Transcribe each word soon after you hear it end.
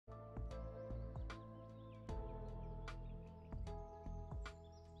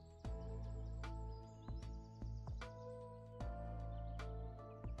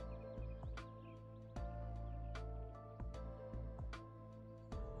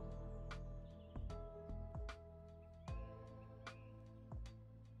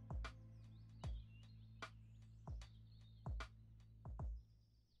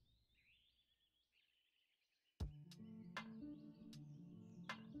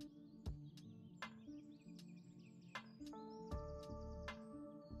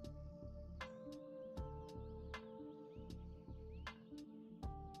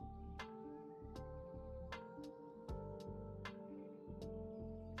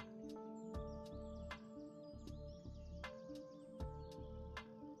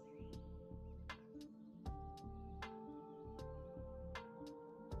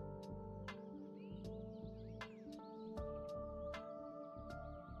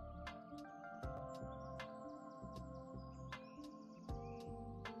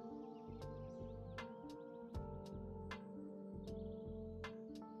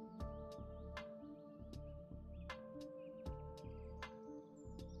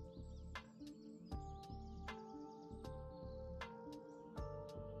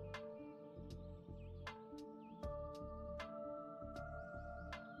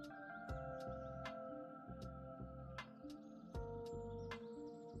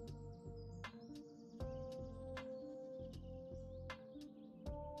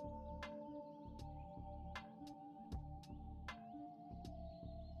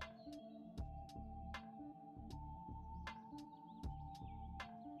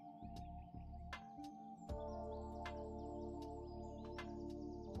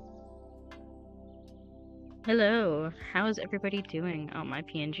Hello, how is everybody doing? Oh, my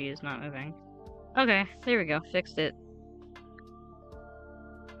PNG is not moving. Okay, there we go, fixed it.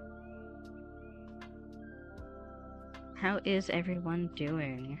 How is everyone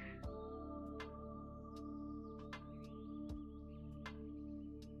doing?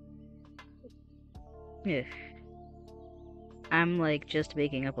 Ugh. I'm like just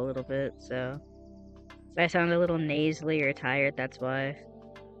waking up a little bit, so if I sound a little nasally or tired, that's why.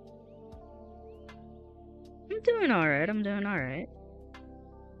 I'm doing alright.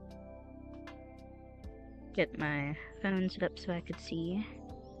 Get my phone set up so I could see.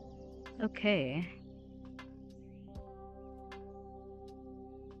 Okay.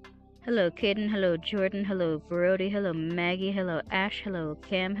 Hello Caden, hello Jordan, hello Brody, hello Maggie, hello Ash, hello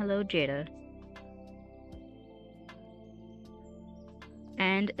Cam, hello Jada.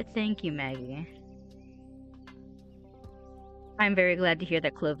 And thank you, Maggie. I'm very glad to hear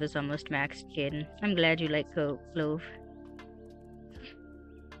that Clove is almost maxed, Caden. I'm glad you like Clove.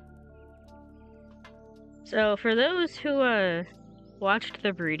 So, for those who watched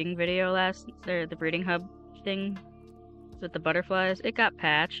the breeding video or the breeding hub thing with the butterflies, it got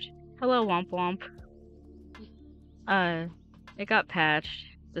patched. Hello, Womp Womp. It got patched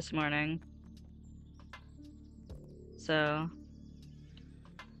this morning. So,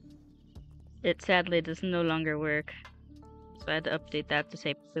 it sadly does no longer work. So I had to update that to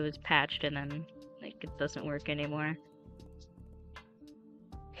say it was patched and then, like, it doesn't work anymore.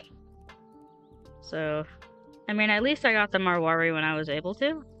 So, I mean, at least I got the Marwari when I was able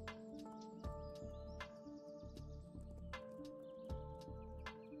to.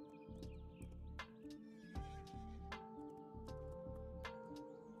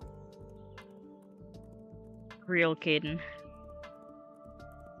 Real Caden.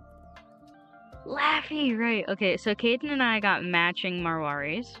 Laffy, right. Okay, so Caden and I got matching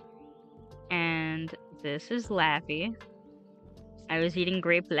Marwaris. And this is Laffy. I was eating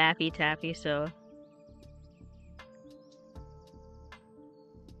grape Laffy Taffy, so...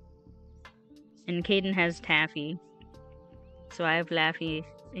 And Caden has Taffy. So I have Laffy,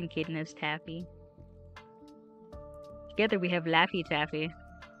 and Caden has Taffy. Together we have Laffy Taffy.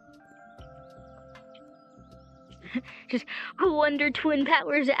 Just Wonder Twin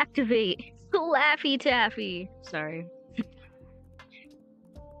Powers activate! Laffy Taffy! Sorry.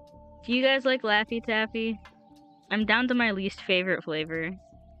 Do you guys like Laffy Taffy? I'm down to my least favorite flavor.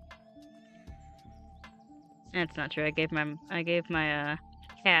 That's not true. I gave my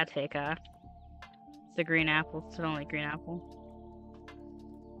cat the green apple. So I don't like green apple.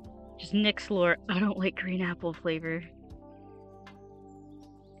 Just Nick's lore. I don't like green apple flavor.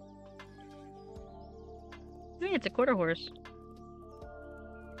 Hey, it's a quarter horse.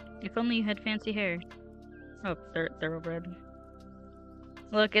 If only you had fancy hair. Oh, thoroughbred.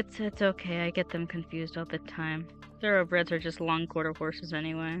 Look, it's okay. I get them confused all the time. Thoroughbreds are just long quarter horses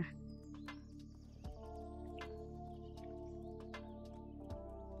anyway.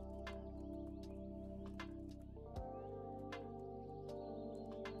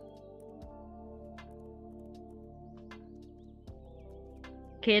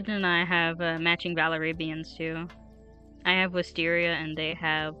 Kid and I have matching Valarabians too. I have Wisteria and they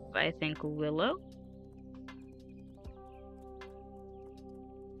have, I think, Willow?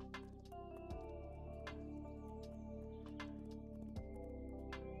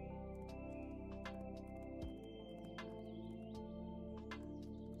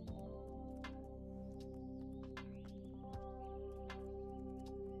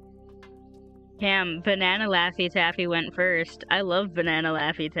 Damn, Banana Laffy Taffy went first. I love Banana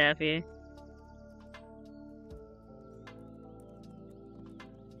Laffy Taffy.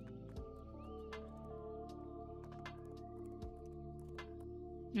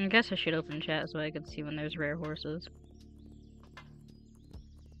 I guess I should open chat so I could see when there's rare horses.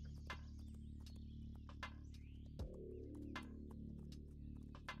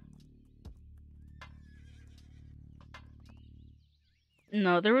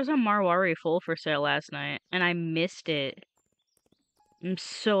 No, there was a Marwari full for sale last night, and I missed it. I'm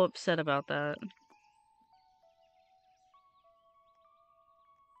so upset about that.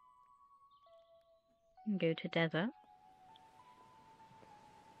 Go to desert.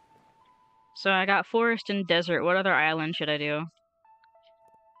 So I got forest and desert. What other island should I do?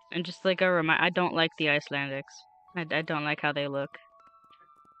 And just like a reminder, I don't like the Icelandics. I don't like how they look.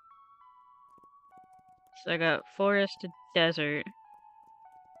 So I got forest to desert.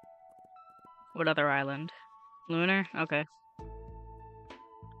 What other island? Lunar? Okay.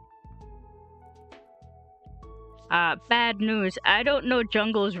 Bad news. I don't know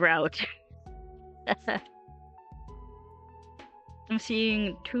Jungle's route. I'm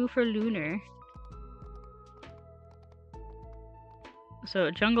seeing 2 for Lunar. So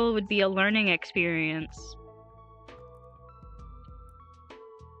jungle would be a learning experience.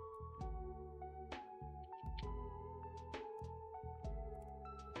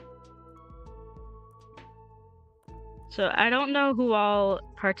 So I don't know who all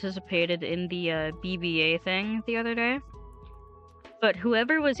participated in the BBA thing the other day, but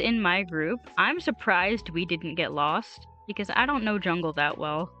whoever was in my group, I'm surprised we didn't get lost because I don't know jungle that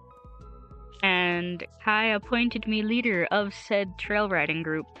well. And Kai appointed me leader of said trail riding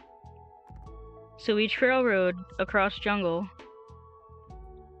group. So we trail rode across jungle.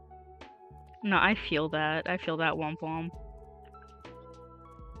 No, I feel that. I feel that womp womp.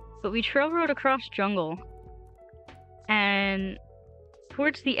 But we trail rode across jungle. And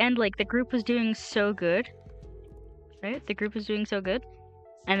towards the end, like, the group was doing so good. Right? The group was doing so good.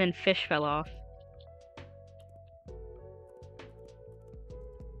 And then fish fell off.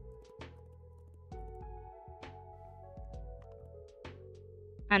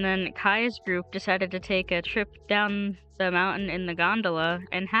 And then Kai's group decided to take a trip down the mountain in the gondola,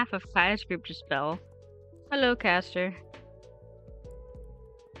 and half of Kai's group just fell. Hello, Caster.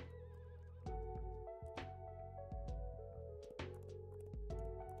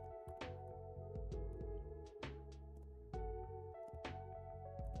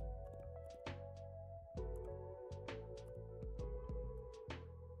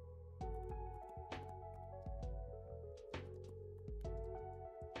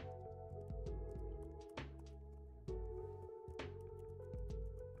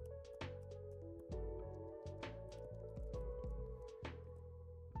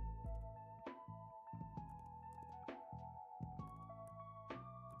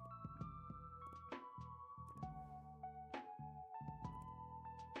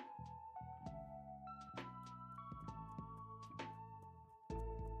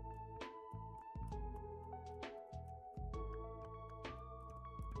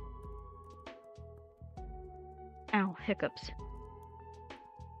 Ow, hiccups.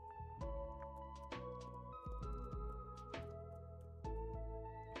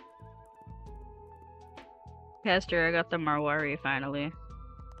 Caster, I got the Marwari finally.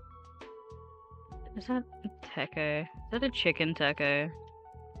 Is that a teke? Is that a chicken teke?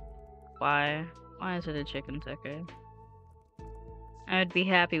 Why? Why is it a chicken teke? I'd be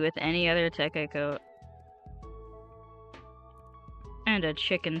happy with any other teke coat. And a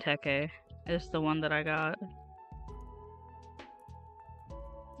chicken teke is the one that I got.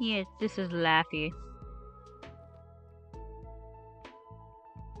 Yeah, this is Laffy.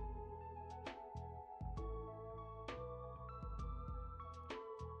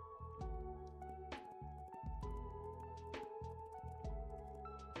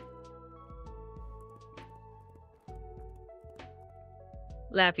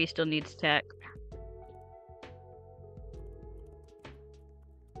 Laffy still needs tech.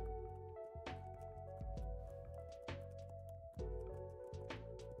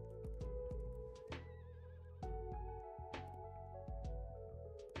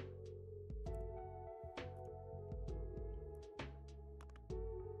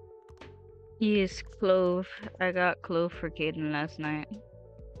 Yes, clove. I got clove for Caden last night.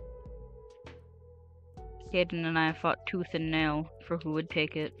 Caden and I fought tooth and nail for who would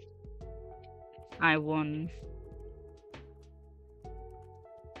take it. I won.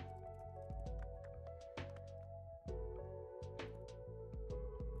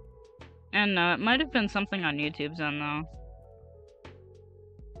 And it might have been something on YouTube's end though.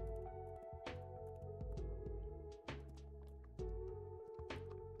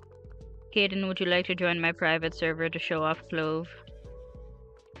 Caden, would you like to join my private server to show off clove?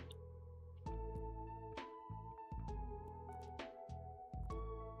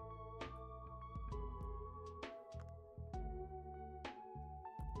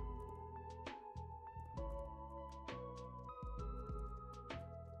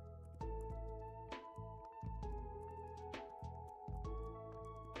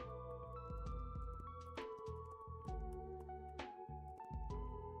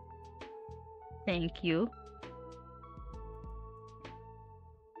 Thank you.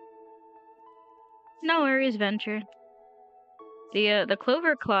 No worries, Venture. The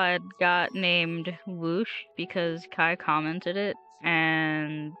Clover Clyde got named Whoosh because Kai commented it,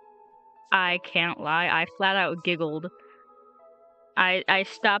 and I can't lie, I flat out giggled. I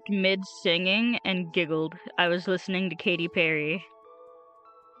stopped mid-singing and giggled. I was listening to Katy Perry.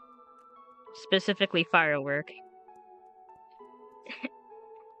 Specifically Firework.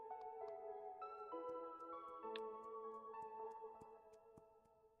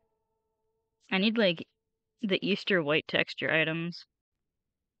 I need, like, the Easter white texture items.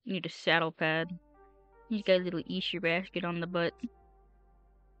 Need a saddle pad. You got a little Easter basket on the butt.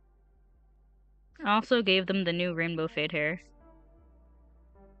 I also gave them the new rainbow fade hair.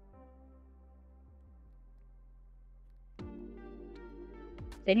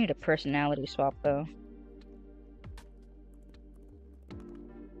 They need a personality swap, though.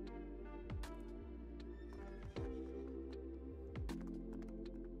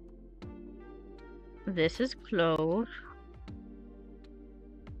 This is close.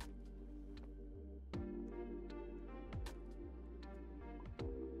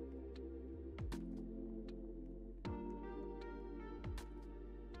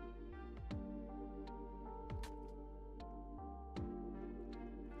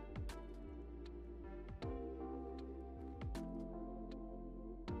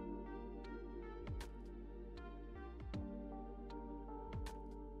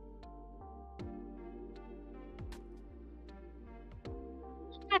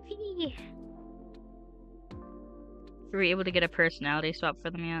 Happy. Were we able to get a personality swap for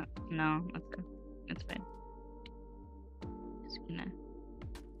them yet? No. Okay. That's fine. Just gonna...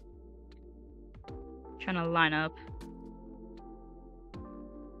 trying to line up.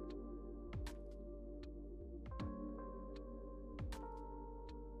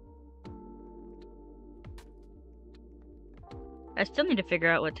 I still need to figure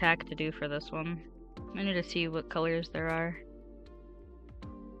out what tack to do for this one. I need to see what colors there are.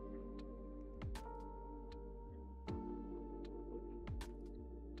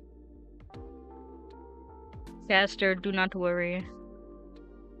 Caster, do not worry.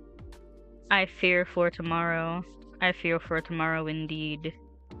 I fear for tomorrow. I fear for tomorrow indeed.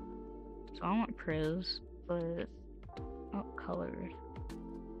 So I want Priz, but what color?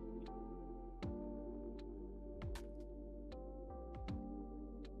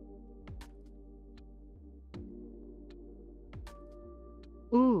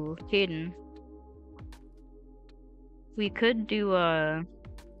 Ooh, Caden. We could do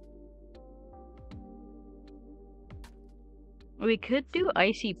we could do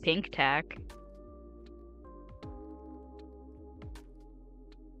icy pink tack.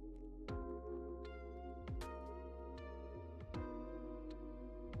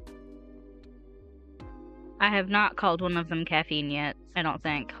 I have not called one of them caffeine yet, I don't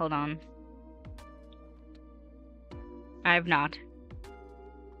think. Hold on. I have not.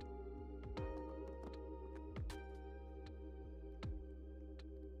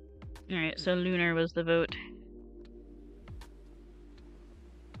 Alright, so Lunar was the vote.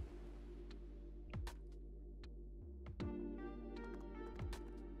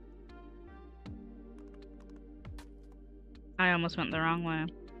 I almost went the wrong way.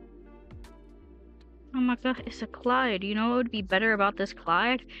 Oh my god, it's a Clyde. You know what would be better about this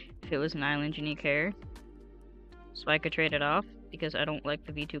Clyde? If it was an Island Unique hair. So I could trade it off, because I don't like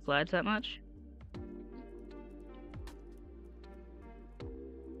the V2 Clydes that much.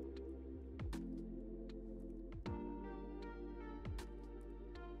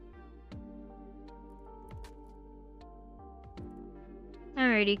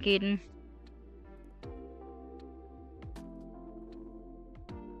 Alrighty, Caden.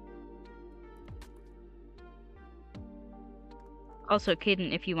 Also,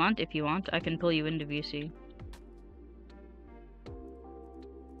 Caden, if you want, I can pull you into VC.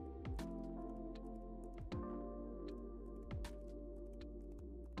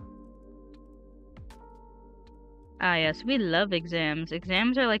 Ah yes, we love exams.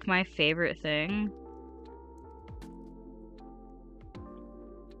 Exams are like my favorite thing.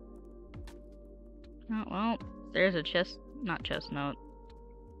 Oh, well, there's a not chestnut.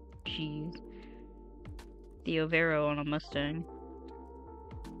 Jeez. The Overo on a Mustang.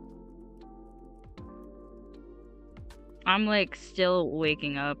 I'm like still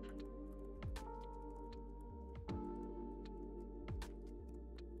waking up.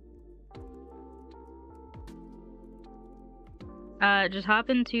 Just hop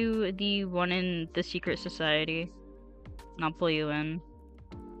into the one in the Secret Society, and I'll pull you in.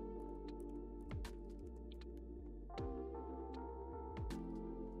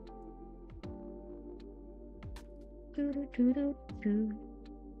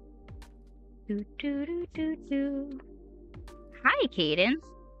 Hi, Caden.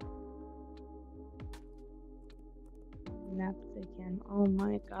 Kidnapped again. Oh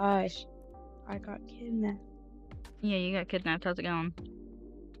my gosh. I got kidnapped. Yeah, you got kidnapped. How's it going?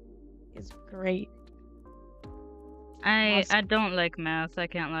 It's great. I don't like math, I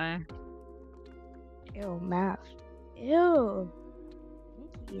can't lie. Ew, math. Ew.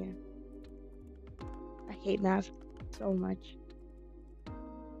 Thank you. I hate math so much.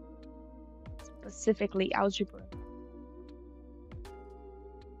 Specifically algebra.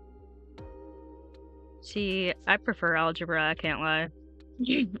 See, I prefer algebra, I can't lie.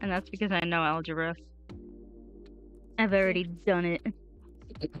 And that's because I know algebra. I've already done it.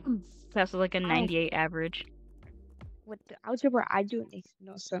 That's like a 98 average. With the algebra I do, it makes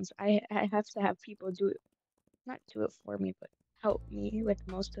no sense. I have to have people do it, not do it for me, but help me with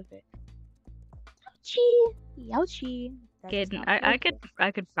most of it. Ouchie, ouchie. That does not feel good.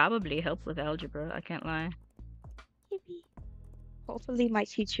 I could probably help with algebra. I can't lie. Yippee. Hopefully my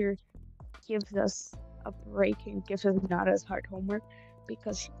teacher gives us a break and gives us not as hard homework,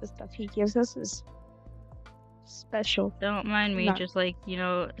 because the stuff he gives us is special. Don't mind me just like, you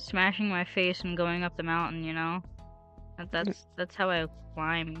know, smashing my face and going up the mountain, you know? That's how I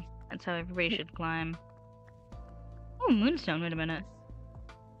climb. That's how everybody should climb. Oh, moonstone, wait a minute.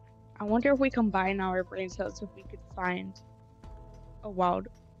 I wonder if we combine our brain cells, if we could find a wild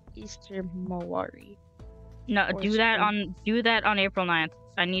Eastern Mawari. No, do that on April 9th.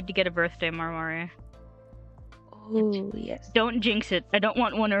 I need to get a birthday Marwari. Oh, yes. Don't jinx it. I don't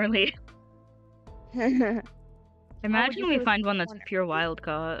want one early. Imagine we find one that's pure wild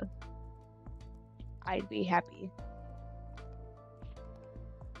caught. I'd be happy.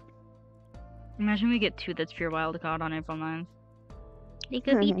 Imagine we get 2 that's pure wild caught on April 9th. They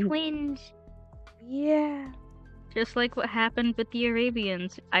could be twins. Yeah. Just like what happened with the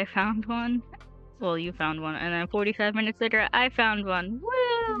Arabians. I found one. Well, you found one. And then 45 minutes later, I found one.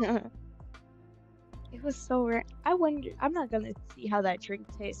 Woo! It was so rare. I wonder, I'm not gonna see how that drink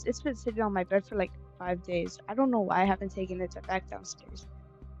tastes. It's been sitting on my bed for like 5 days. I don't know why I haven't taken it back downstairs.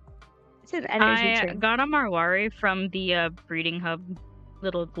 It's an energy drink. I got a Marwari from the breeding hub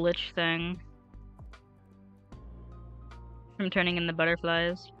little glitch thing. From turning in the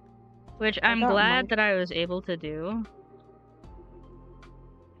butterflies. Which I'm glad that I was able to do.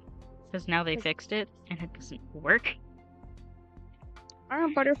 Because now they fixed it and it doesn't work.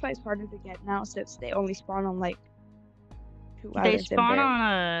 Aren't butterflies harder to get now since they only spawn on like 2 islands?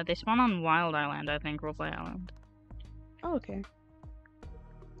 They spawn on Wild Island, I think, Roleplay Island. Oh, okay.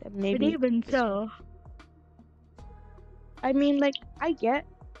 Then maybe. But even so. I mean, like, I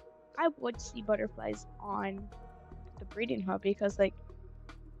would see butterflies on the breeding hub, because like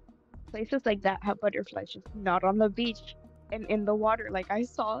places like that have butterflies, just not on the beach and in the water. Like, I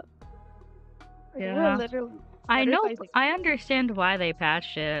saw it. Like, yeah. Literally. I know. I understand why they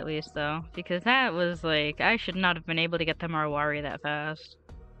patched it, at least, though. Because that was, like, I should not have been able to get the Marwari that fast.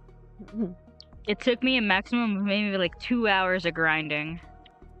 It took me a maximum of maybe, like, 2 hours of grinding.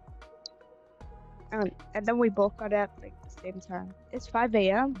 And then we both got up, like, the same time. It's 5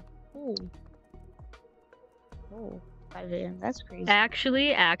 a.m. Oh. Oh, 5 a.m. That's crazy.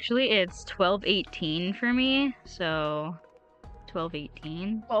 Actually, it's 12:18 for me, so...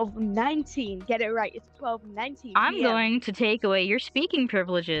 12:18. 12:19. Get it right. It's 12:19. I'm going to take away your speaking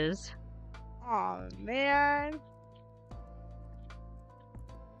privileges. Oh man.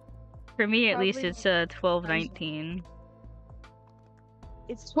 For me, at least, it's 12:19.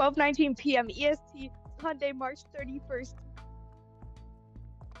 It's 12:19 p.m. EST, Sunday, March 31st.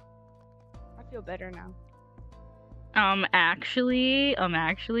 I feel better now. Actually,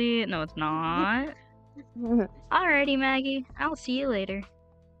 no, it's not. Alrighty, Maggie. I'll see you later.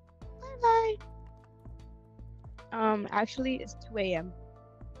 Bye bye. Actually, it's 2 a.m.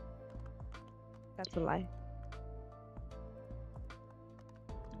 That's a lie.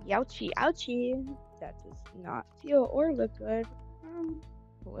 Ouchie, ouchie. That does not feel or look good.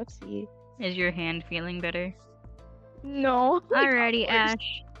 Whoopsie. Is your hand feeling better? No. Alrighty,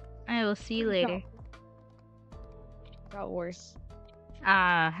 Ash. I will see you later. Got worse.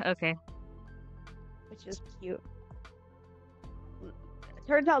 Okay. Which is cute. It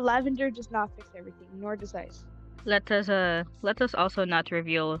turns out lavender does not fix everything, nor does ice. Let us also not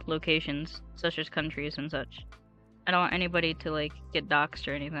reveal locations, such as countries and such. I don't want anybody to, like, get doxxed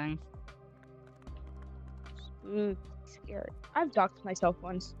or anything. Scared. I've doxed myself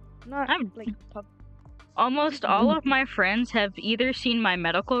once. Almost all of my friends have either seen my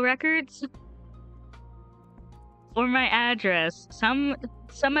medical records or my address. Some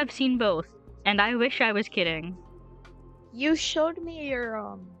have seen both, and I wish I was kidding. You showed me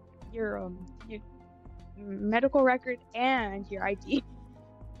your medical record and your ID.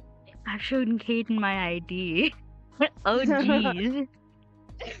 I showed Caden my ID. Oh jeez.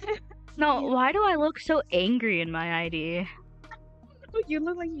 No, why do I look so angry in my ID? You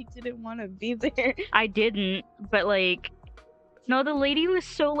look like you didn't want to be there. I didn't, but like, no, the lady was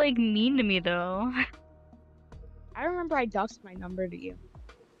so like mean to me though. I remember I doxed my number to you.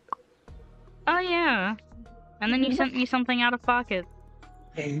 Oh yeah. And then you sent me something out of pocket.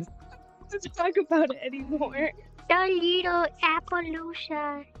 Don't talk about it anymore. The little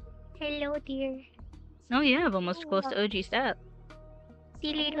Appaloosa. Hello, dear. Oh yeah, I've almost close to OG Stat. The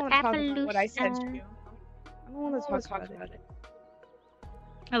I don't little want to talk about what I said to Appaloosa. you. I don't want to talk about it.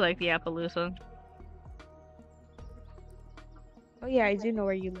 I like the Appaloosa. Oh yeah, I do know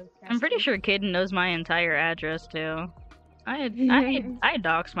where you live. I'm pretty Casper. sure Caden knows my entire address too. I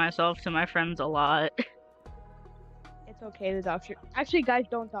dox myself to my friends a lot. It's okay to dox your. Actually, guys,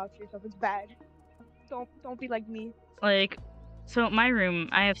 don't dox yourself. It's bad. Don't be like me. Like, so my room,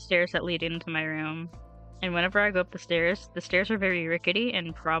 I have stairs that lead into my room. And whenever I go up the stairs are very rickety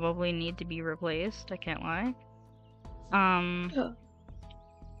and probably need to be replaced. I can't lie.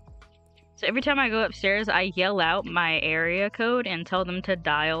 So every time I go upstairs, I yell out my area code and tell them to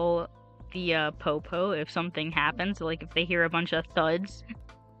dial the popo if something happens. Like if they hear a bunch of thuds,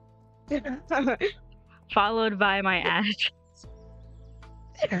 followed by my address.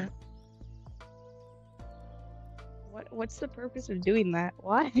 What's the purpose of doing that?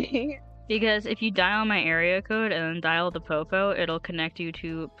 Why? Because if you dial my area code and then dial the popo, it'll connect you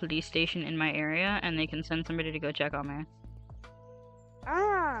to a police station in my area, and they can send somebody to go check on me.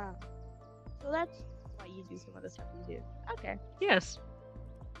 Ah, so that's why you do some of the stuff you do. Okay. Yes.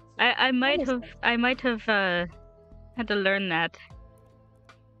 I might have had to learn that.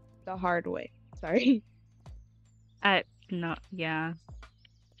 The hard way. Sorry. No, yeah.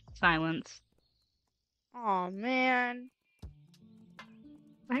 Silence. Oh man.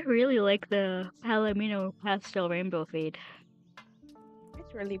 I really like the Palomino pastel rainbow fade.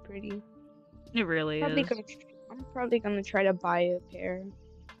 It's really pretty. It really is. I'm probably gonna try to buy a pair.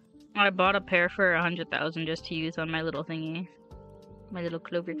 I bought a pair for 100,000 just to use on my little thingy. My little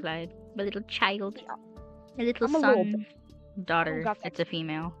Clover Clyde. My little child. My little I'm a son. Daughter. got that. It's a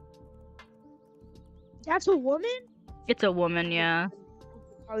female. That's a woman? It's a woman, yeah.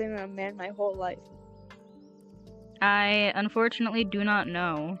 Probably been a man my whole life. I unfortunately do not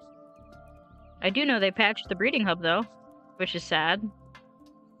know. I do know they patched the breeding hub though, which is sad.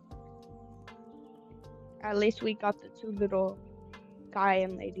 At least we got the two little guy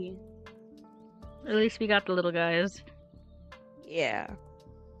and lady. At least we got the little guys. Yeah.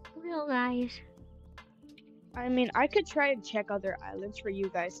 Little guys. I mean, I could try and check other islands for you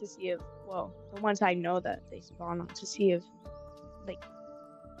guys to see if, well, the ones I know that they spawn on, to see if, like,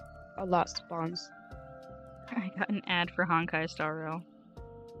 a lot spawns. I got an ad for Honkai Star Rail.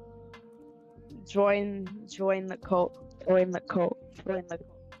 Join the cult. Join the cult. Join the cult.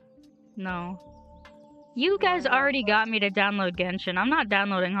 No. You guys already got me to download Genshin. I'm not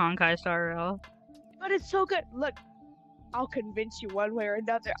downloading Honkai Star Rail. But it's so good. Look, I'll convince you one way or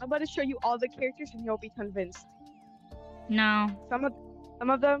another. I'm gonna show you all the characters and you'll be convinced. No. Some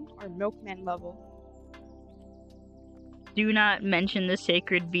of them are milkman level. Do not mention the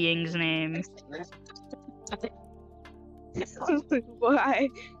sacred being's name. Why?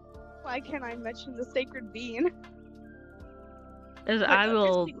 Why can't I mention the sacred being? As I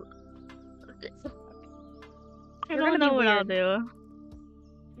will. I don't know what I'll do.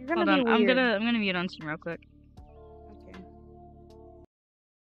 Hold on, I'm gonna mute on stream real quick. Okay.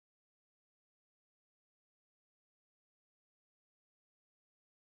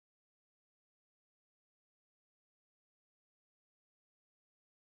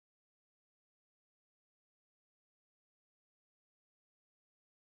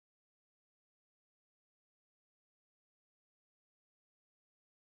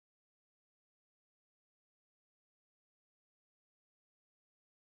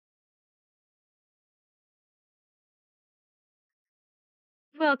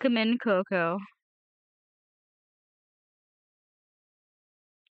 Welcome in, Coco.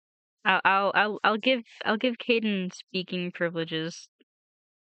 I'll give Caden speaking privileges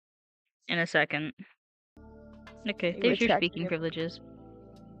in a second. Okay, there's your speaking privileges.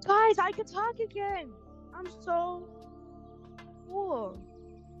 Guys, I can talk again. I'm so cool.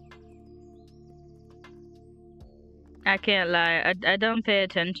 I can't lie. I don't pay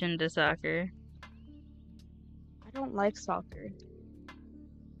attention to soccer. I don't like soccer.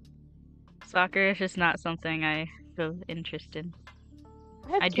 Soccer is just not something I feel interested.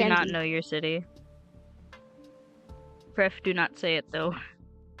 I do not know your city. Pref, do not say it though.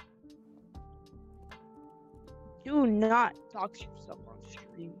 Do not dox yourself on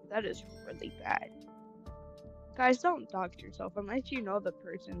stream. That is really bad. Guys, don't dox yourself unless you know the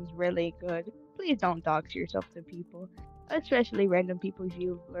person's really good. Please don't dox yourself to people, especially random people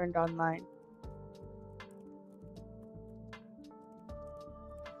you've learned online.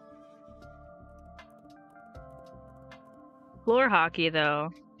 Floor hockey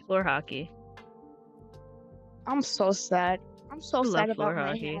though. Floor hockey. I'm so sad. I'm so sad about my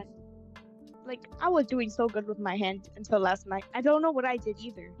hockey. hand. Like, I was doing so good with my hand until last night. I don't know what I did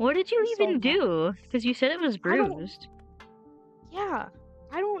either. What did you even do? Because you said it was bruised. Yeah.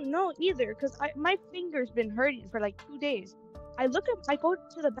 I don't know either, cause my finger's been hurting for like 2 days. I go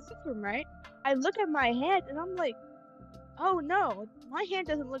to the bathroom, right? I look at my hand and I'm like, oh no, my hand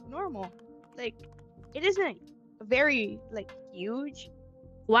doesn't look normal. Like, it isn't very like huge.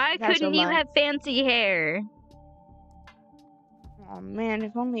 Why That's a couldn't you lie. have fancy hair? Oh man,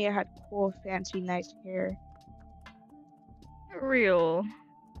 if only I had cool, fancy, nice hair. Real.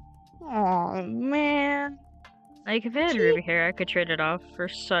 Oh man. Like, if I had ruby hair, I could trade it off for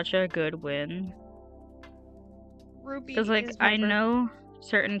such a good win. Ruby Because, like, is I know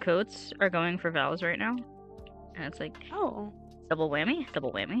certain coats are going for Vals right now. And it's like, oh, double whammy.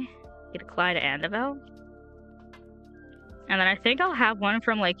 Get a Clyde and a Val. And then I think I'll have one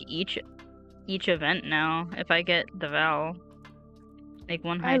from, like, each event now, if I get the Val. Like,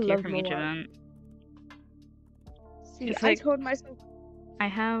 one high tier from each event. See, I told myself... I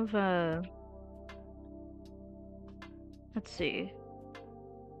have, let's see.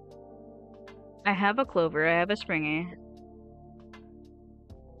 I have a Clover, I have a Springy.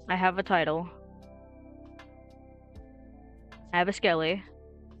 I have a Tidal. I have a Skelly.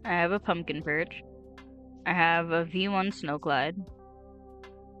 I have a Pumpkin Perch. I have a V1 Snowclide.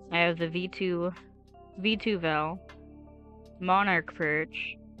 I have the V2 Val. Monarch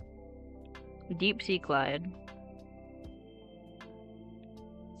Perch. Deep Sea Clyde.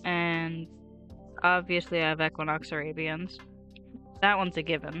 And obviously I have Equinox Arabians. That one's a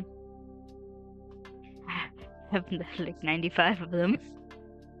given. I have like 95 of them.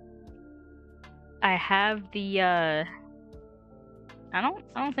 I have the I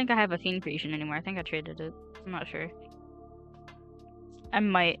don't think I have a Fiend Frisian anymore. I think I traded it. I'm not sure. I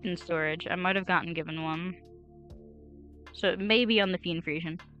might in storage. I might have gotten given one. So it may be on the Fiend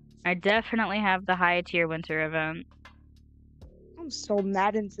Frisian. I definitely have the high tier winter event. I'm so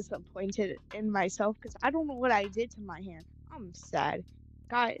mad and disappointed in myself because I don't know what I did to my hand. I'm sad.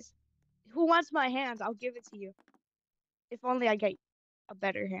 Guys, who wants my hands? I'll give it to you. If only I get a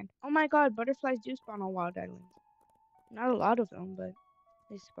better hand. Oh my god, butterflies do spawn on Wild Islands. Not a lot of them, but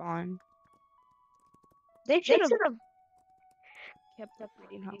they spawn. They should have kept up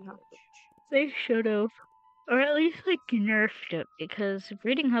Breeding Hub. They should have. Or at least, like, nerfed it, because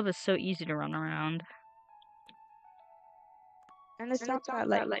Breeding Hub is so easy to run around. And it's not that,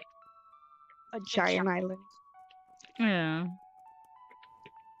 like, a giant island. Yeah.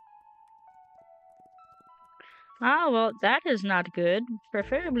 Ah, well, that is not good.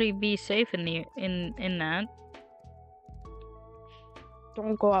 Preferably be safe in the in that.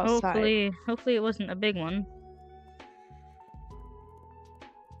 Don't go outside. Hopefully it wasn't a big one.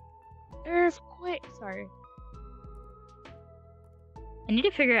 Earthquake! Sorry. I need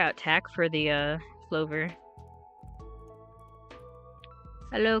to figure out tack for the Clover.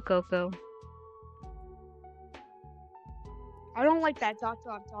 Hello, Coco. I don't like that dot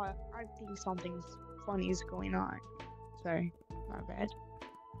dot dot. I think something's funny is going on. Sorry, my bad.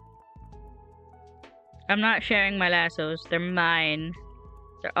 I'm not sharing my lassos. They're mine.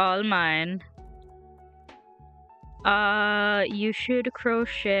 They're all mine. You should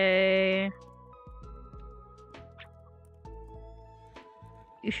crochet.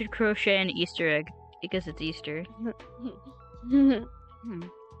 You should crochet an Easter egg because it's Easter.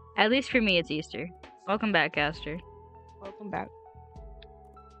 At least for me, it's Easter. Welcome back, Caster. Welcome back.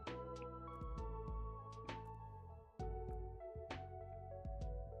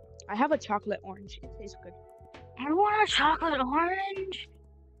 I have a chocolate orange. It tastes good. I want a chocolate orange.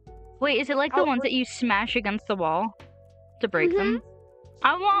 Wait, is it like the ones that you smash against the wall to break them?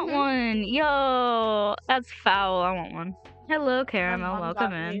 I want one. Yo, that's foul. I want one. Hello, Caramel.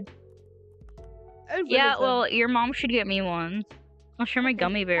 Welcome in. Yeah, well, your mom should get me one. I'll share my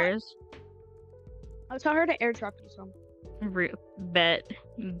gummy bears. I'll tell her to airdrop you some. Bet.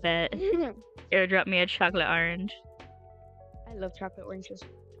 Airdrop me a chocolate orange. I love chocolate oranges.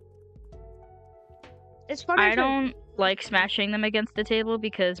 It's funny. I don't like smashing them against the table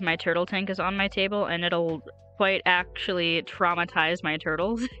because my turtle tank is on my table and it'll quite actually traumatize my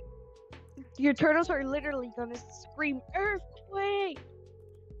turtles. Your turtles are literally gonna scream earthquake.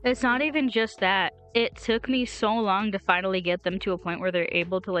 It's not even just that. It took me so long to finally get them to a point where they're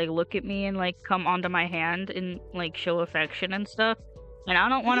able to, like, look at me and, like, come onto my hand and, like, show affection and stuff. And I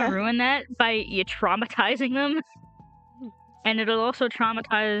don't want to ruin that by you traumatizing them. And it'll also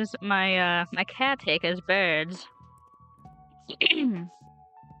traumatize my, my cat take as birds. So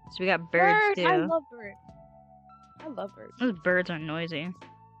we got birds, too. I love birds. I love birds. Those birds are noisy.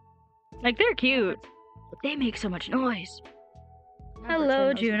 Like, they're cute, but they make so much noise.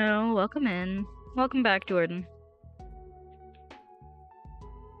 Hello, Juno. Welcome in. Welcome back, Jordan.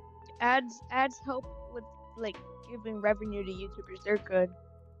 Ads help with, like, giving revenue to YouTubers. They're good.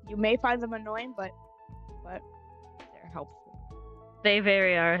 You may find them annoying, but they're helpful. They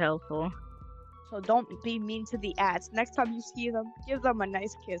very are helpful. So don't be mean to the ads. Next time you see them, give them a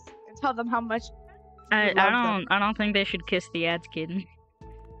nice kiss and tell them how much you love them. I don't think they should kiss the ads, kid.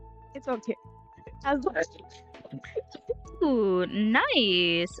 It's okay. As long as Ooh,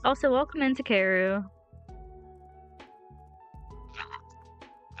 nice. Also, welcome into Karu.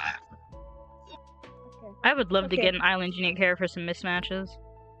 okay. I would love to Okay. get an Island Genie Karu for some mismatches.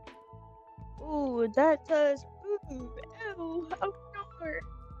 Ooh, that does. Ooh, ew, oh no.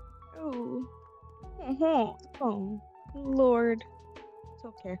 Ooh. Oh, Lord. It's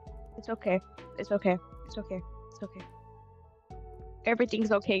okay. It's okay. It's okay. It's okay. It's okay.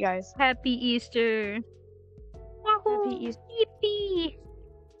 Everything's okay, guys. Happy Easter. Wahoo! Happy Easter. Yippee!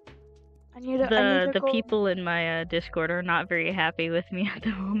 I need to The go. people in my Discord are not very happy with me at the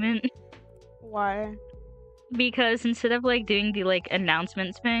moment. Why? Because instead of like doing the like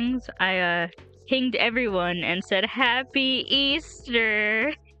announcements things, I pinged everyone and said Happy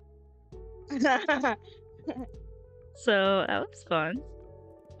Easter. So that was fun.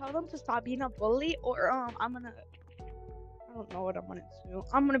 Tell them to stop being a bully, or I don't know what I'm gonna do.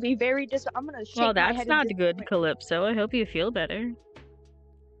 I'm gonna be very I'm gonna shake Well, my that's head not in good, disappointment. Calypso. I hope you feel better.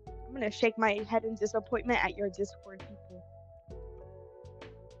 I'm gonna shake my head in disappointment at your Discord people.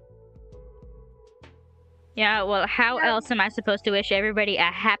 Yeah, well, how Yeah. else am I supposed to wish everybody a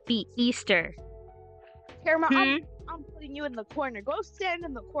happy Easter? Caramel, I'm putting you in the corner. Go stand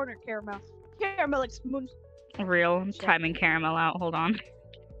in the corner, Caramel. Caramel moon. Real timing Caramel out. Hold on.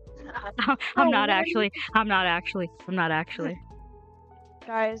 I'm not actually.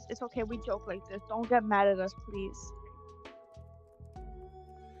 Guys, it's okay. We joke like this. Don't get mad at us, please.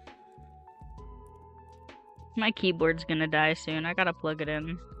 My keyboard's gonna die soon. I gotta plug it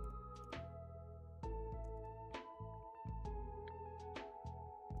in.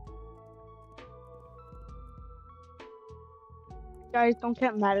 Guys, don't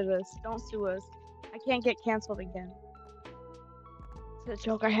get mad at us. Don't sue us. I can't get canceled again. It's a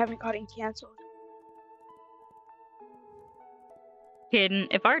joke. I haven't gotten canceled. Kidding.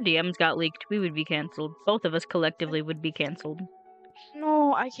 If our DMs got leaked, we would be canceled. Both of us collectively would be canceled.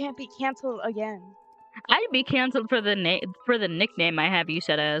 No, I can't be canceled again. I'd be canceled for the nickname I have you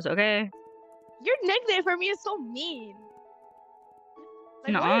set as. Okay. Your nickname for me is so mean.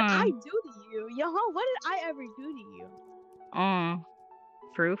 Like, what did I do to you? Yo, what did I ever do to you?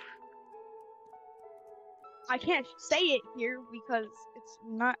 Proof. I can't say it here because it's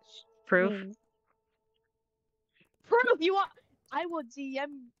not Proof. mean. Proof you want? I will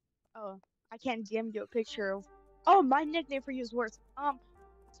DM. Oh, I can't DM you a picture of. Oh, my nickname for you is worse.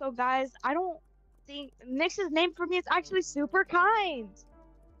 So guys, I don't think Nix's name for me is actually super kind.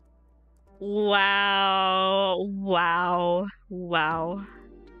 Wow.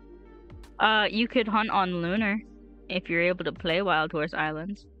 You could hunt on Lunar if you're able to play Wild Horse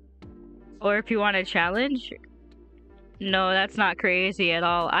Islands. Or if you want a challenge. No, that's not crazy at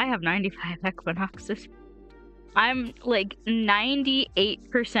all. I have 95 equinoxes. I'm like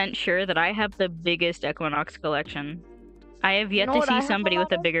 98% sure that I have the biggest equinox collection. I have yet to see somebody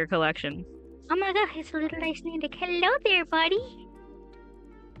with a bigger collection. Oh my god, it's a little nice name. Hello there, buddy.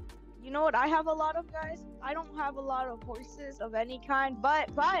 You know what I have a lot of, guys? I don't have a lot of horses of any kind,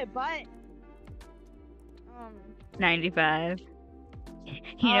 but 95.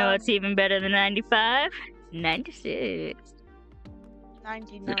 You know what's even better than 95? 96.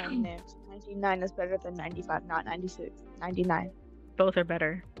 99 next. 99 is better than 95, not 96. 99. Both are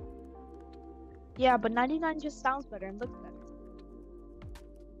better. Yeah, but 99 just sounds better and looks better.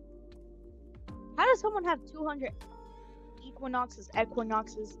 How does someone have 200 equinoxes?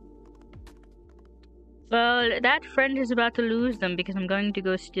 Well, that friend is about to lose them because I'm going to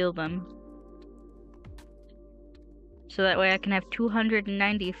go steal them. So that way I can have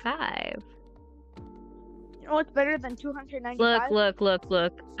 295. You know what's better than 295?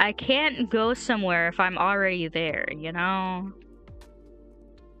 Look. I can't go somewhere if I'm already there, you know?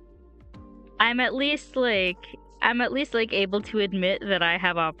 I'm at least like able to admit that I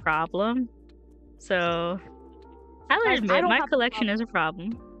have a problem. So I'll admit my collection is a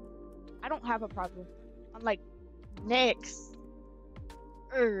problem. I don't have a problem. I'm like Nyx.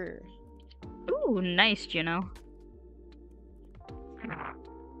 Ooh, nice, Juno. I'm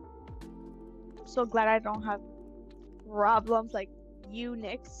so glad I don't have problems like you,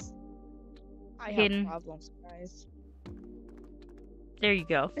 Nyx. I have problems, guys. There you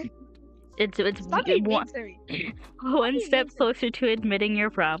go. It's Stop being mean to me. One step closer to admitting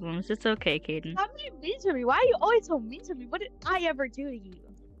your problems. It's okay, Caden. Stop being mean to me. Why are you always so mean to me? What did I ever do to you?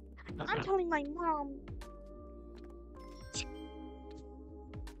 I'm telling my mom.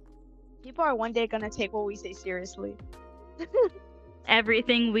 People are one day gonna take what we say seriously.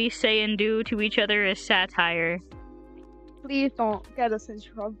 Everything we say and do to each other is satire. Please don't get us in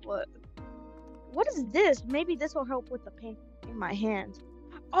trouble. What is this? Maybe this will help with the pain in my hand.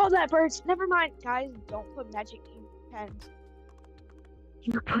 Oh, that burns. Never mind. Guys, don't put magic ink pens.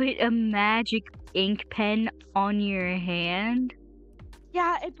 You put a magic ink pen on your hand?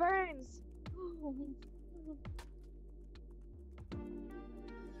 Yeah, it burns.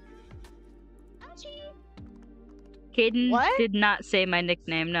 Ouchie. Caden What? did not say my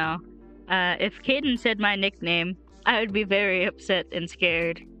nickname, no. If Caden said my nickname, I would be very upset and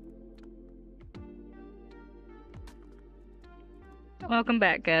scared. Welcome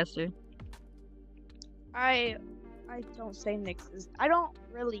back, Caster. I don't say nicknames. I don't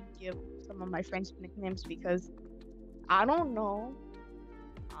really give some of my friends nicknames because I don't know.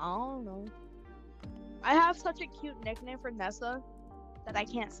 I have such a cute nickname for Nessa that I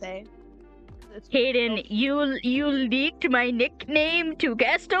can't say. Caden, you leaked my nickname to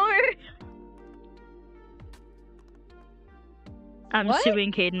Castor? I'm What?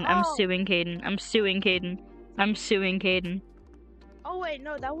 suing Caden. I'm Oh. suing Caden. I'm suing Caden. I'm suing Caden. Oh wait,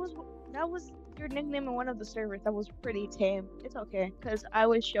 no, that was your nickname in one of the servers. That was pretty tame. It's okay, cause I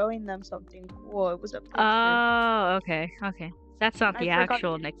was showing them something cool. It was a picture. Oh, okay, okay. That's not the I forgot-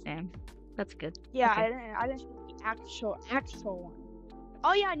 actual nickname. That's good. Yeah, Okay. I didn't show the actual one.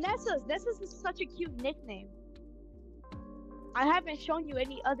 Oh yeah, Nessa's. Nessa's is such a cute nickname. I haven't shown you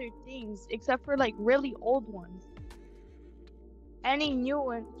any other things except for like really old ones. Any new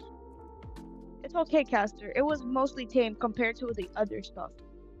ones? It's okay, Caster. It was mostly tame compared to the other stuff.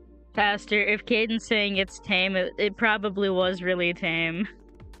 Caster, if Caden's saying it's tame, it probably was really tame.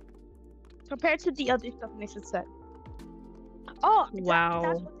 Compared to the other stuff Nessa said. Oh, Wow.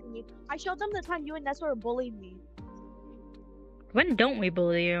 that's what they need. I showed them the time you and Nessa were bullying me. When don't we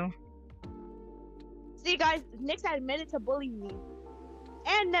bully you? See, guys, Nyx admitted to bullying me.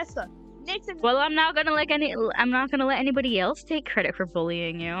 And Nessa. Nyx and Well, I'm not gonna let anybody else take credit for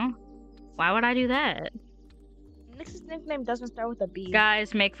bullying you. Why would I do that? Nyx's nickname doesn't start with a B.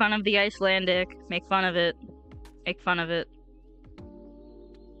 Guys, make fun of the Icelandic. Make fun of it. Make fun of it.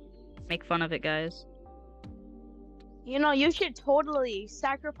 Make fun of it, guys. You know, you should totally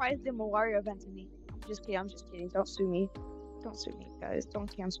sacrifice the Mawari event to me. I'm just kidding. Don't sue me. Don't sue me, guys. Don't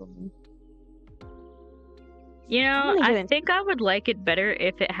cancel me. You know, gonna get I in- think I would like it better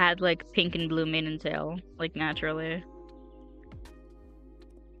if it had, like, pink and blue mane and tail. Like, naturally.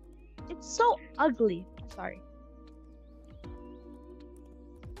 It's so ugly. Sorry.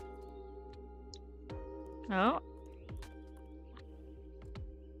 Oh.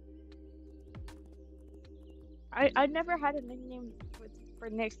 I never had a nickname for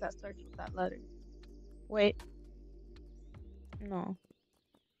Nyx that starts with that letter. Wait. No.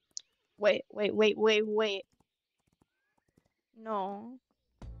 Wait. No.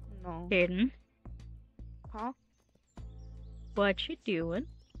 No. Caden, Huh? what you doing?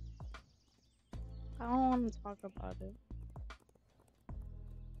 I don't want to talk about it.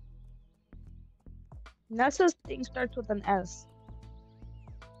 Nessa's thing starts with an S.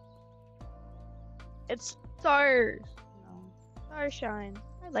 It's stars. No. Starshine.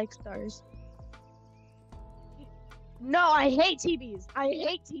 I like stars. No, I hate TVs. I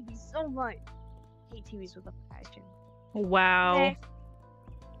hate TVs so much. I hate TVs with a passion. Wow. Next.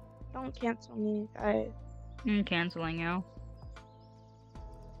 Don't cancel me, guys. I'm canceling you.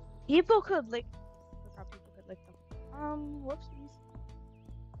 People could lick. I forgot people could lick them. Whoopsies.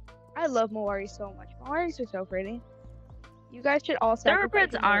 I love Mawari so much. Mawaris are so pretty. You guys should all sacrifice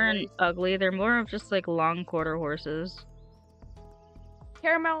Thoroughbreds your aren't Mawaris. ugly, they're more of just like long quarter horses.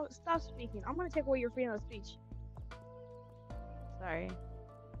 Caramel, stop speaking. I'm gonna take away your freedom of speech. Sorry.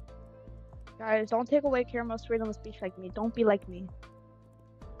 Guys, don't take away Caramel's freedom of speech like me. Don't be like me.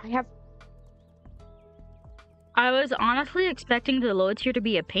 I was honestly expecting the low tier to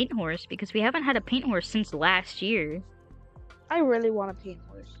be a paint horse because we haven't had a paint horse since last year. I really want a paint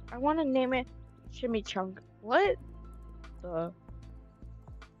horse. I want to name it Chimichanga. What? The.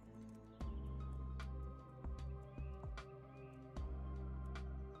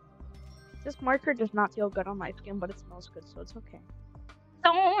 This marker does not feel good on my skin, but it smells good, so it's okay.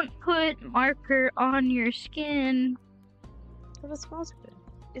 Don't put marker on your skin. But it smells good.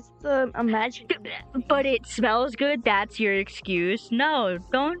 It's the imaginary. But it smells good, that's your excuse. No,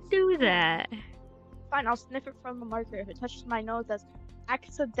 don't do that. Fine, I'll sniff it from the marker. If it touches my nose, that's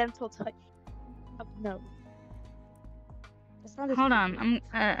accidental touch of nose. That's not Hold on,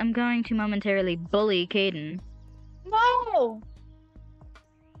 I'm going to momentarily bully Caden. No!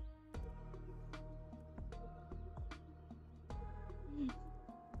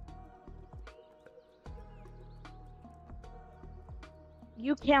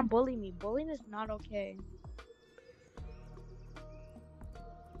 You can't bully me. Bullying is not okay.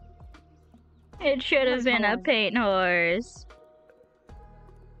 It should have been a paint horse.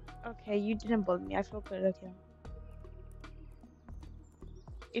 Okay, you didn't bully me. I feel good. Okay.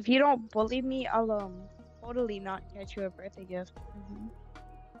 If you don't bully me, I'll totally not get you a birthday gift.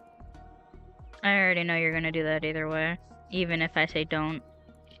 I already know you're gonna do that either way, even if I say don't.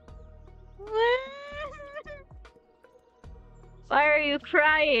 Why are you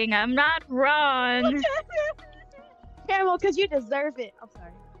crying? I'm not wrong. Yeah, well, because you deserve it. I'm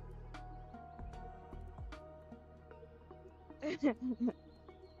sorry.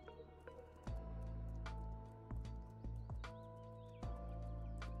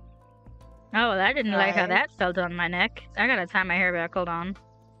 Oh, I didn't like how Right. that felt on my neck. I gotta tie my hair back. Hold on.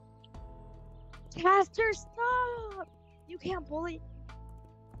 Caster, stop! You can't bully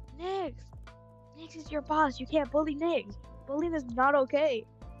Nix. Nix is your boss. You can't bully Nix. Bullying is not okay.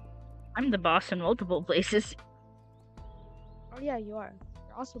 I'm the boss in multiple places. Oh yeah, you are.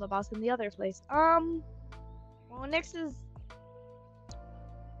 You're also the boss in the other place. Well, Nix is.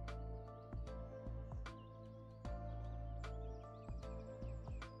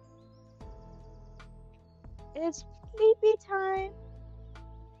 It's sleepy time.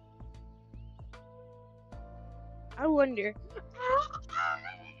 I wonder.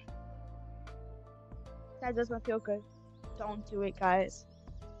 That doesn't feel good. Don't do it, guys.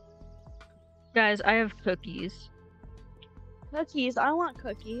 Guys, I have cookies. Cookies. I want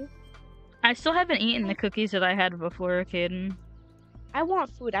cookies. I still haven't eaten the cookies that I had before, Caden. I want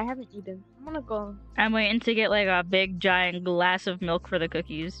food. I haven't eaten. I'm gonna go. I'm waiting to get like a big giant glass of milk for the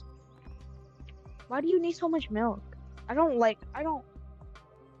cookies. Why do you need so much milk? I don't.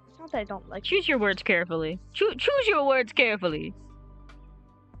 It's not that I don't like. Choose your words carefully. Choose your words carefully.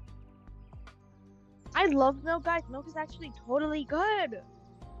 I love milk, guys. Milk is actually totally good.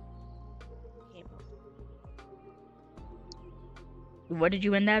 Okay, What did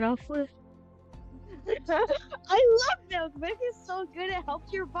you end that off with? I love milk. Milk is so good. It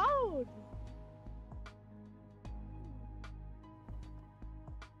helps your bones.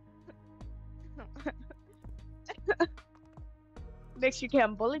 Makes you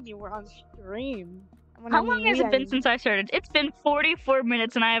can't bully me. We're on stream. How long has it been since I started? It's been 44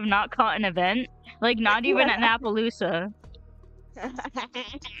 minutes and I have not caught an event. Like, not even at Appaloosa.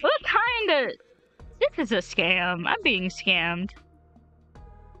 What kind of... This is a scam. I'm being scammed.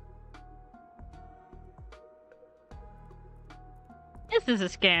 This is a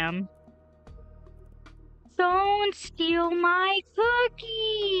scam. Don't steal my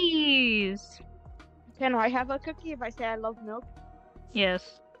cookies! Can I have a cookie if I say I love milk?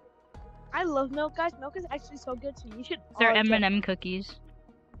 Yes. I love milk, guys. Milk is actually so good, so you should. They're all get- M&M cookies.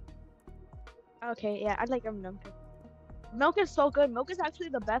 Okay, yeah, I like M&M cookies. Milk is so good. Milk is actually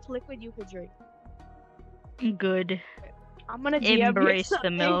the best liquid you could drink. Good. I'm gonna DM you Embrace the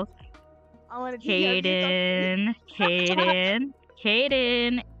something. milk. I'm gonna DM you something.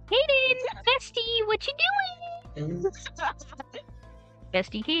 Caden, bestie, what you doing?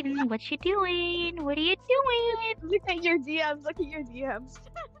 Bestie Caden, what you doing? What are you doing? Look at your DMs. Look at your DMs.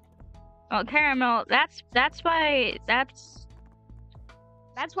 Oh, Caramel, that's why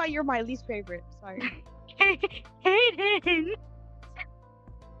you're my least favorite. Sorry. Caden.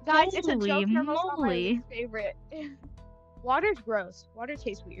 Guys, it's a Holy joke. Caramel's not my moly. least favorite. Water's gross. Water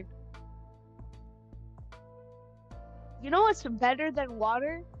tastes weird. You know what's better than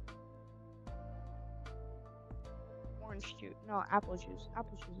water? Orange juice. No, apple juice.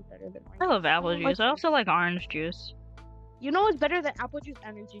 Apple juice is better than orange I love juice. apple don't juice. I like also like orange juice. You know what's better than apple juice?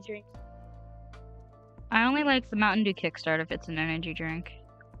 Energy drink. I only like the Mountain Dew Kickstart if it's an energy drink.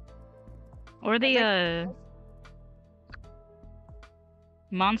 Or the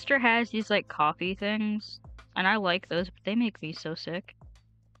Monster has these like coffee things, and I like those, but they make me so sick.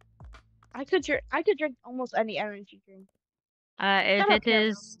 I could drink almost any energy drink. If Shut up,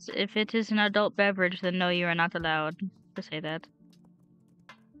 if it is an adult beverage, then no, you are not allowed to say that.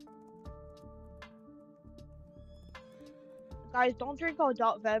 Guys, don't drink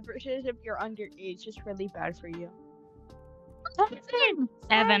adult beverages if you're underage. It's really bad for you.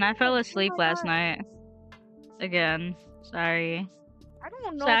 Evan, I fell asleep Oh my last God. night. Again. Sorry. I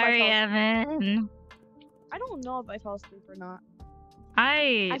don't know. Sorry, if I fell asleep. Evan. I don't know if I fell asleep or not.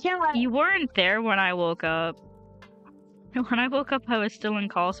 I I can't lie. You weren't there when I woke up. When I woke up, I was still in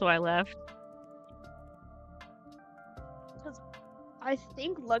call, so I left. Because I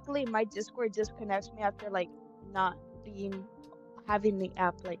think luckily my Discord disconnects me after like not having the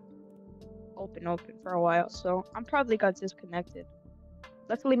app like open for a while. So I'm probably got disconnected.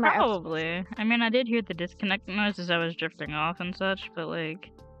 Luckily, my app's Probably. I mean, I did hear the disconnect noise as I was drifting off and such, but like,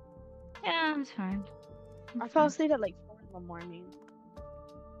 yeah, it's fine. I fell asleep at like 4 in the morning.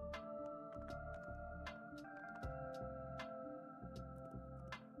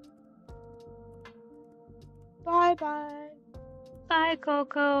 Bye bye. Bye,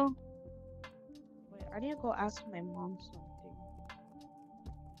 Coco. Wait, I need to go ask my mom something.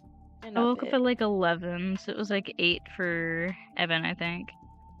 I woke up at like 11, so it was like 8 for Evan, I think.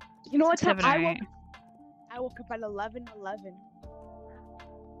 You know what time 7 or 8. I woke up at 11:11.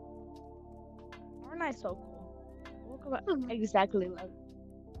 Aren't I so cool? I woke up at exactly 11.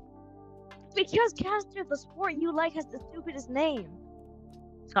 Because Caster, the sport you like, has the stupidest name.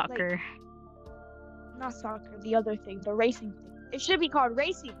 Soccer. Like, not soccer, the other thing, the racing thing. It should be called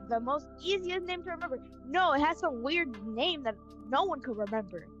racing, the most easiest name to remember. No, it has some weird name that no one could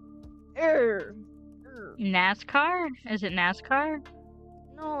remember. NASCAR? Is it NASCAR?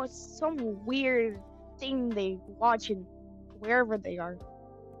 No, it's some weird thing they watch in wherever they are.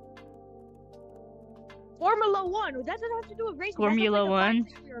 Formula One. That doesn't have to do with racing. Formula One.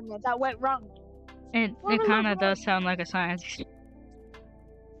 That went wrong. It kind of does sound like a science.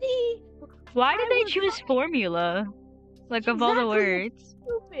 See? Why did they choose formula? Like, of all the words.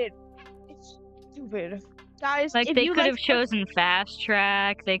 Stupid. It's stupid. Guys, like, they could have chosen fast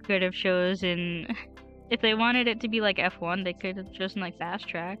track. They could have chosen... If they wanted it to be like F1, they could have chosen like fast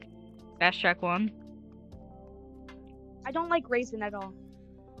track. Fast track 1. I don't like raisin at all.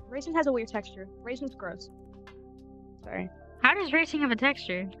 Raisin has a weird texture. Raisin's gross. Sorry. How does racing have a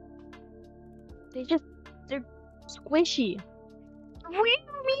texture? They're squishy. What do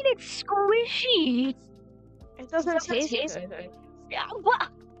you mean it's squishy? It doesn't taste good. Yeah, what?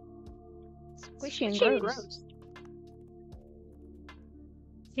 Squishy and gross.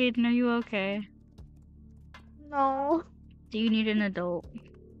 Aiden, are you okay? No. Do you need an adult?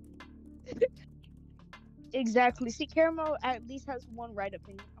 Exactly. See, Caramel at least has one right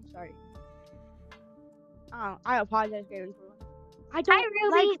opinion. I'm sorry. I apologize, Ruby. I don't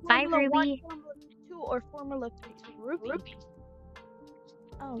like Formula 1, Formula 2, or Formula 3. Ruby.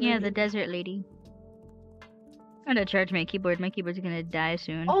 Oh, yeah, Ruby. the desert lady. I'm gonna charge my keyboard. My keyboard's gonna die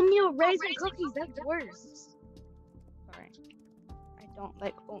soon. Oatmeal raisin cookies. That's worse. Sorry. I don't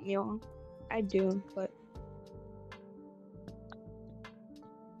like oatmeal. I do, but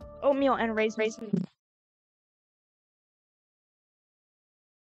oatmeal and raisin.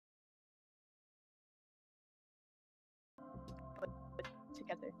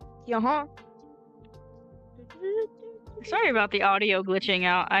 Together. Yeah, Sorry about the audio glitching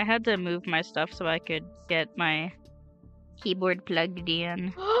out. I had to move my stuff so I could get my keyboard plugged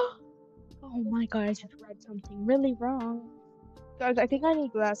in. Oh my god, I just read something really wrong. Guys, I think I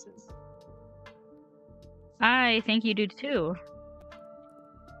need glasses. I think you do too.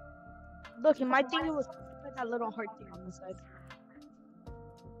 Look, in my thing it was like that little heart thing on the side.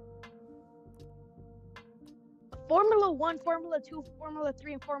 Formula 1, Formula 2, Formula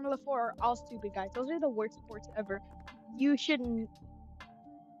 3, and Formula 4 are all stupid, guys. Those are the worst sports ever. You shouldn't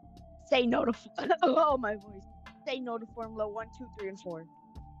say no to... oh, my voice. Say no to Formula 1, 2, 3, and 4.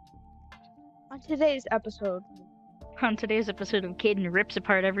 On today's episode... of Caden rips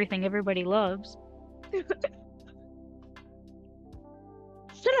apart everything everybody loves.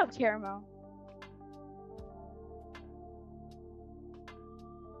 Shut up, Caramel.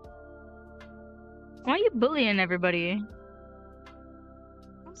 Why are you bullying everybody?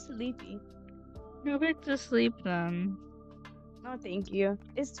 I'm sleepy. Go back to sleep then. No, thank you.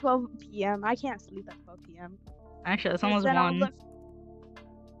 It's 12 p.m. I can't sleep at 12 p.m. Actually, it's almost 1.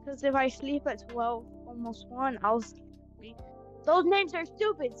 Because if I sleep at 12, almost 1, I'll sleep. Those names are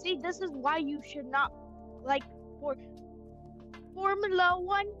stupid. See, this is why you should not like Formula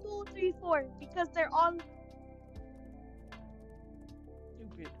 1, 2, 3, 4. Because they're all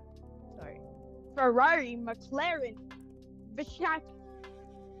stupid. Sorry. Ferrari, McLaren, Bishak,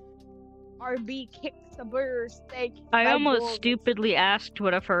 RB, Kick, Saber, Steak. I almost stupidly asked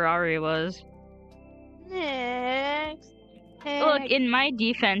what a Ferrari was. Next. Look, in my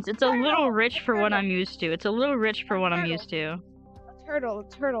defense, it's a little rich for what I'm used to. It's a little rich for what I'm used to. Turtle.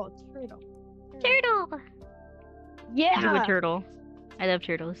 Yeah. Do a turtle. I love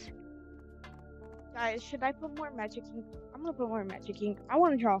turtles. Guys, should I put more magic ink? I'm gonna put more magic ink. I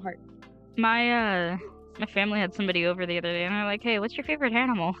want to draw a heart. My family had somebody over the other day, and they're like, "Hey, what's your favorite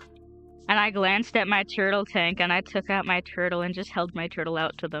animal?" And I glanced at my turtle tank, and I took out my turtle and just held my turtle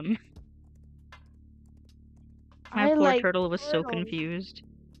out to them. My poor turtle was so confused.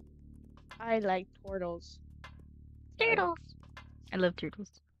 I like turtles. Turtles! I love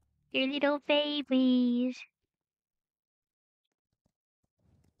turtles. They're little babies.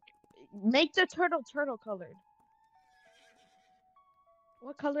 Make the turtle colored.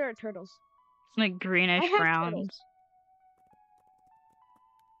 What color are turtles? Like I greenish have turtles. browns.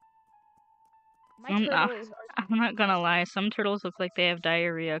 My turtles are. I'm not gonna lie, some turtles look like they have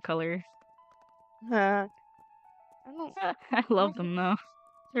diarrhea color. I don't. I love them though.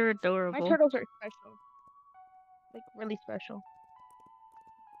 They're My adorable. turtles are special. Like really special.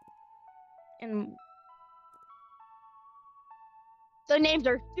 And the names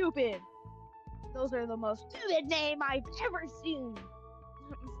are stupid. Those are the most stupid name I've ever seen.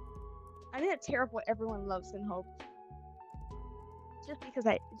 I'm gonna tear up what everyone loves and hopes. Just because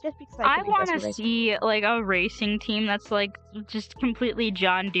I I want to to see like a racing team that's like just completely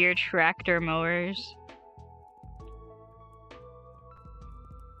John Deere tractor mowers.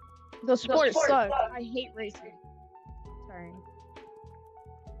 The sport sucks. I hate racing. Sorry.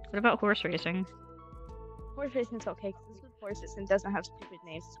 What about horse racing? Horse racing's okay because this is horses and doesn't have stupid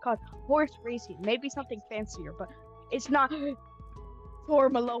names. It's called horse racing. Maybe something fancier, but it's not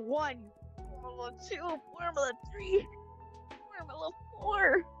Formula 1, Formula 2, Formula 3, Formula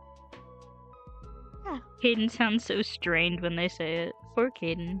 4. Caden sounds so strained when they say it. Poor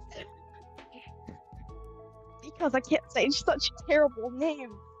Caden. Because I can't say such terrible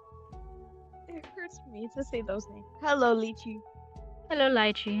names. It hurts me to say those names. Hello, Lychee. Hello,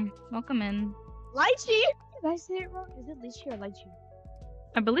 Lychee. Welcome in. Lychee? Did I say it wrong? Is it Lychee or Lychee?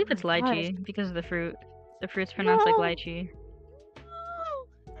 I believe it's lychee because of the fruit. The fruit's pronounced like lychee.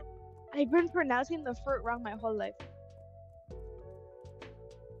 No. I've been pronouncing the fruit wrong my whole life.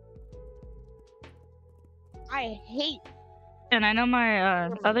 I hate. And I know my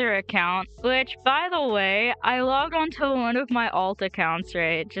other account, which, by the way, I logged onto one of my alt accounts,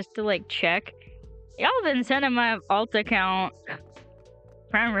 right, just to, like, check. Y'all been sending my alt account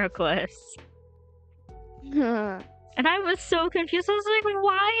friend requests. And I was so confused. I was like,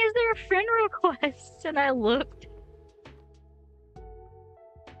 why is there a friend request? And I looked.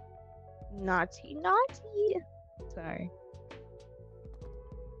 Naughty. Sorry.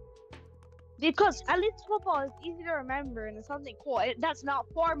 Because at least football is easy to remember and it's something cool. That's not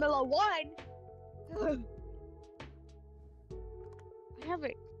Formula 1. I have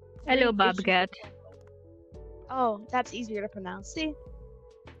it. Hello, Bobcat. Oh, that's easier to pronounce. See?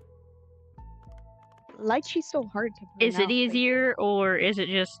 Lychee's so hard to pronounce. Is it easier or is it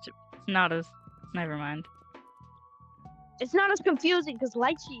just not as... Never mind. It's not as confusing because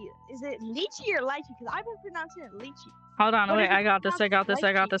lychee. Is it lychee or lychee? Because I've been pronouncing it lychee. Hold on, What wait, is it I got this. pronounced?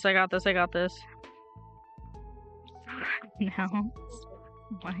 Now.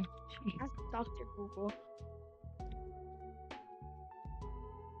 Lychee. Ask Dr. Google.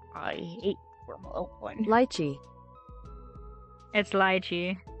 I hate Formula 1. Lychee. It's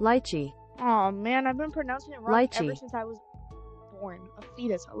lychee. Lychee. Oh man, I've been pronouncing it wrong Lychee. ever since I was born. A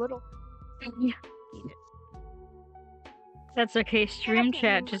fetus, a little Yeah. fetus. That's okay, stream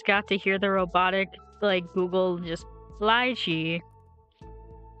chat just got to hear the robotic, like, Google just lychee.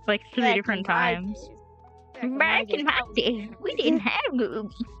 Like, three different times. Back in my days, we didn't have Google.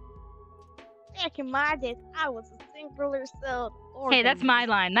 Back in my days, I was a singular-celled organism. Hey, that's my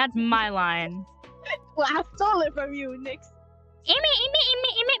line. That's my line. Well, I stole it from you, Nix.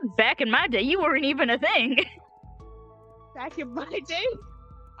 Back in my day, you weren't even a thing. Back in my day?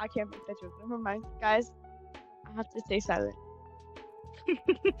 I can't make that joke. Never mind. Guys, I have to stay silent.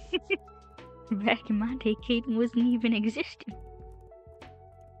 Back in my day, Caden wasn't even existing.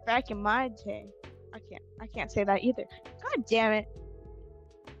 Back in my day. I can't say that either. God damn it.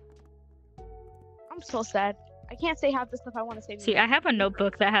 I'm so sad. I can't say half the stuff I want to say. See, I have a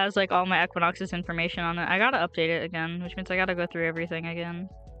notebook that has, like, all my Equinox's information on it. I gotta update it again, which means I gotta go through everything again.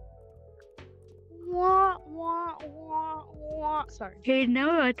 Wah, wah, wah, wah. Sorry. Okay,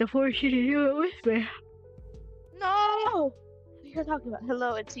 now I have to force you to do it with me. No! We could talk about.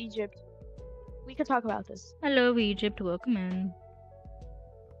 Hello, it's Egypt. We could talk about this. Hello, Egypt. Welcome in.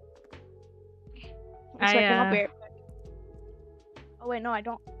 One second, I'll be right back. Oh wait, no, I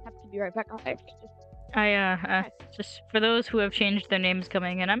don't have to be right back. Just for those who have changed their names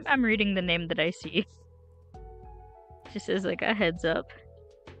coming in, I'm reading the name that I see. Just as like a heads up.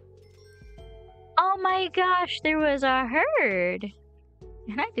 Oh my gosh, there was a herd!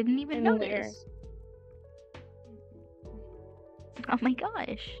 And I didn't even notice. Oh my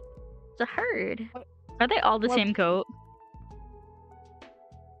gosh. It's a herd. Are they all the same coat?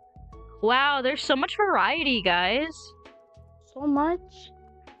 Wow, there's so much variety, guys. So much?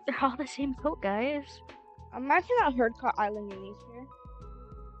 They're all the same coat, guys. Imagine a herd caught Island Unique here.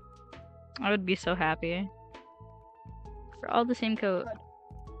 I would be so happy. They're all the same coat.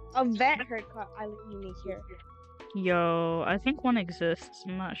 A vet herd caught Island Unique here. Yo, I think one exists.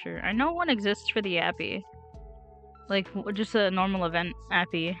 I'm not sure. I know one exists for the appy. Like, just a normal event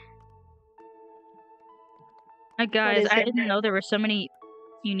appy. Guys, I didn't know there were so many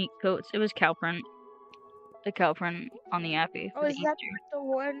unique coats. It was cow print. The cow print on the appy. Oh, is that the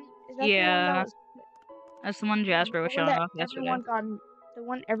one? Is that yeah. the one that was... That's the one Jasper was showing off yesterday. The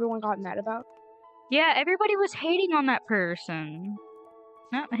one everyone got mad about? Yeah, everybody was hating on that person.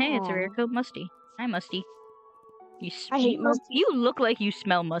 Oh, hey, it's a rare coat Musty. Hi, Musty. I hate Musty. You look like you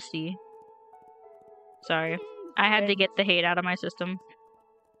smell musty. Sorry. I had to get the hate out of my system.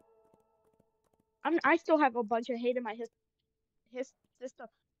 I still have a bunch of hate in my his system.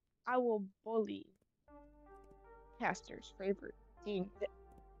 I will bully Caster's favorite team.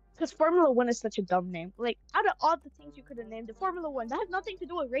 Because Formula 1 is such a dumb name. Like, out of all the things you could have named it, Formula 1, that has nothing to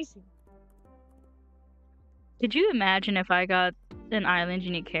do with racing. Could you imagine if I got an Island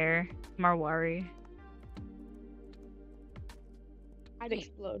Unique Hair Marwari? I'd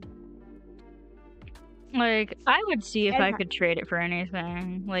explode. Like, I would see if I could trade it for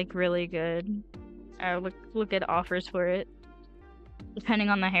anything, like, really good. I would look at offers for it, depending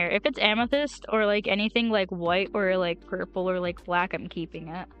on the hair. If it's amethyst or, like, anything, like, white or, like, purple or, like, black, I'm keeping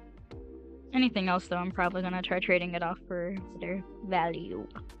it. Anything else, though, I'm probably gonna try trading it off for their value.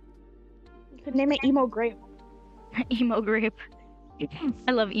 You could name it Emo Grape. Emo Grape.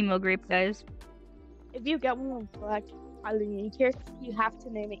 I love Emo Grape, guys. If you get one with black Island Unique Hair, you have to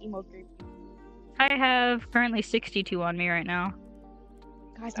name it Emo Grape. I have currently 62 on me right now.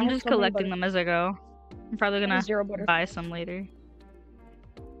 Guys, I'm just collecting them as I go. I'm probably gonna buy some later.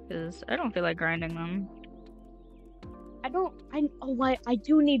 Because I don't feel like grinding them. I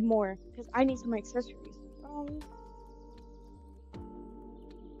do need more. Because I need some accessories.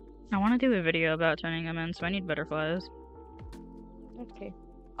 I want to do a video about turning them in, so I need butterflies. Okay.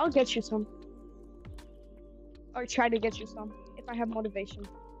 I'll get you some. Or try to get you some. If I have motivation.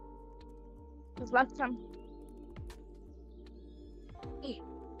 Because last time...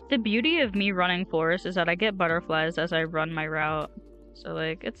 The beauty of me running forest is that I get butterflies as I run my route. So,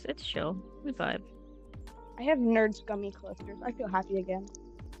 like, it's chill. We vibe. I have Nerds gummy clusters. I feel happy again.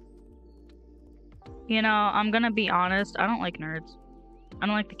 You know, I'm gonna be honest. I don't like Nerds. I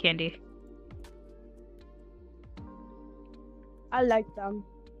don't like the candy. I like them.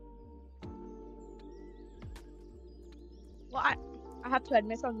 Well, I have to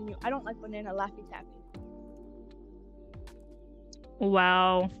admit something new. I don't like banana Laffy Taffy.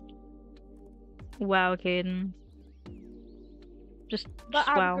 Wow. Wow, Caden. Just I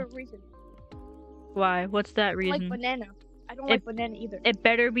have wow. a good reason. Why? What's that reason? I like banana. I don't like banana either. It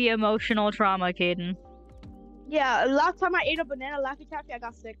better be emotional trauma, Caden. Yeah, last time I ate a banana Laffy Taffy, I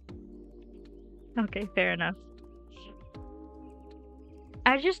got sick. Okay, fair enough.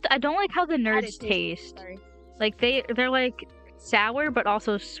 I don't like how the Nerds taste. Sorry. Like, they're like sour, but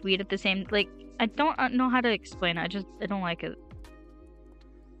also sweet at the same, like, I don't know how to explain it. I don't like it.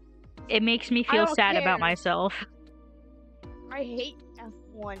 It makes me feel sad about myself. I hate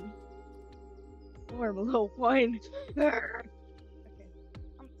F1. Formula 1. Okay.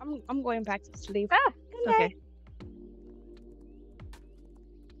 I'm going back to sleep. Ah, okay.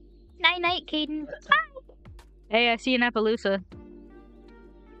 Night, Caden. Bye. Hey, I see an Appaloosa.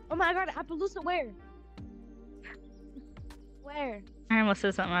 Oh my god, Appaloosa where? Where? I almost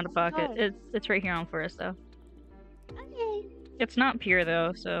said something out of pocket. It's right here on Forest, though. Okay. It's not pure,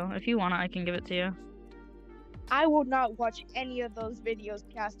 though, so if you want it, I can give it to you. I will not watch any of those videos,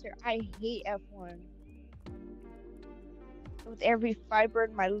 Caster. I hate F1. With every fiber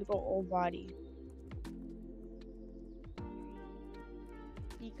in my little old body.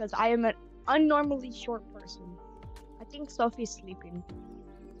 Because I am an unnormally short person. I think Sophie's sleeping.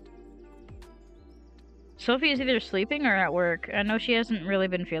 Sophie is either sleeping or at work. I know she hasn't really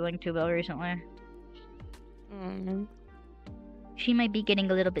been feeling too well recently. She might be getting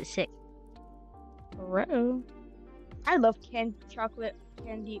a little bit sick. Bro. I love chocolate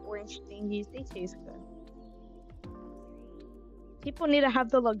candy orange thingies. They taste good. People need to have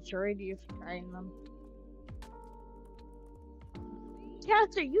the luxury of trying them.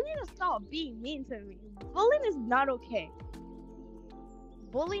 Caster, you need to stop being mean to me. Bullying is not okay.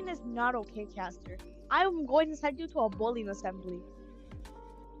 Bullying is not okay, Caster. I'm going to send you to a bullying assembly.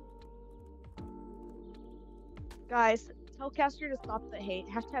 Guys, tell Caster to stop the hate.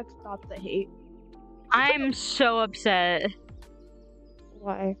 Hashtag stop the hate. I'm so upset.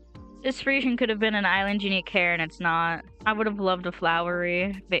 Why? This Frisian could have been an Island Unique Hair, and it's not. I would have loved a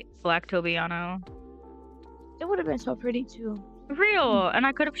flowery Black Tobiano. It would have been so pretty too. Real, and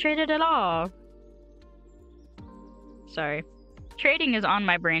I could have traded it off. Sorry. trading is on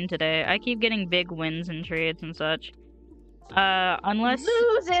my brain today. I keep getting big wins in trades and such. Unless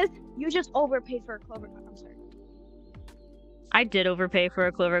loses. You just overpaid for a clover. I'm sorry. I did overpay for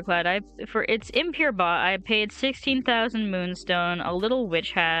a Cloverclad. For its impure bot, I paid 16,000 Moonstone, a little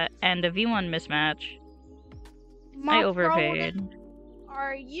witch hat, and a V1 mismatch. I overpaid.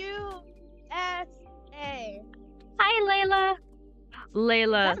 Are you S.A.? Hi, Layla.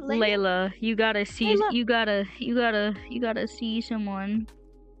 Layla, you gotta see. Layla. You gotta see someone.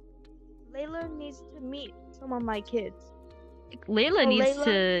 Layla needs to meet some of my kids. Layla needs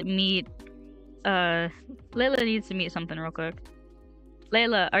to meet. Layla needs to meet something real quick.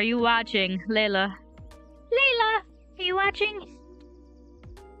 Layla, are you watching? Layla, are you watching?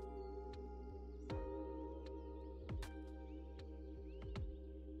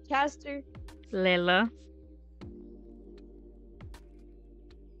 Caster. Layla.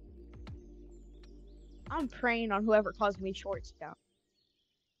 I'm praying on whoever calls me shorts down.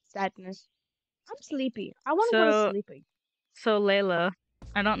 Sadness. I'm sleepy. I want to go to sleeping. So Layla,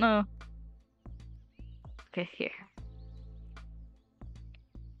 I don't know. Okay, here.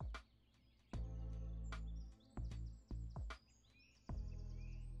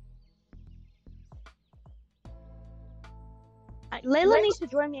 Layla needs to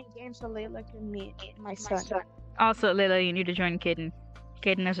join me in game so Layla can meet my son. Also, Layla, you need to join Caden.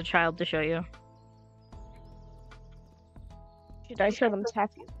 Caden has a child to show you. Should I show them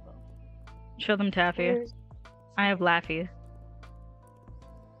Taffy as well? Show them Taffy. I have Laffy.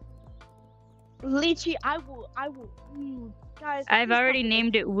 Lychee, I will. Guys, I've already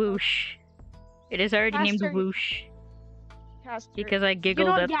named it Whoosh. It is already named Whoosh. Caster, because I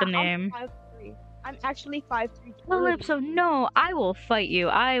giggled at the name. I'm actually 5'3". Calypso, no, I will fight you.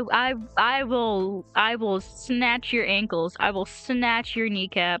 I will snatch your ankles. I will snatch your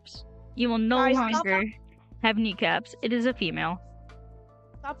kneecaps. You will no longer have kneecaps. It is a female.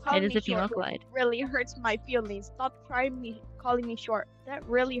 It is a female Clyde. It really hurts my feelings. Stop calling me short. That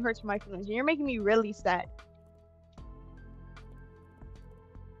really hurts my feelings. You're making me really sad.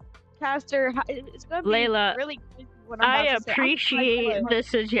 Caster, it's gonna be Layla, really crazy what I'm I about to say. appreciate the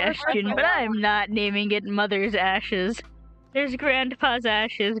suggestion, but I'm not naming it Mother's Ashes. There's Grandpa's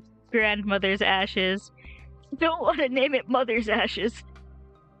Ashes, Grandmother's Ashes. Don't want to name it Mother's Ashes.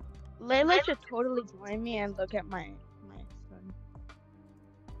 Layla should totally join me and look at my son.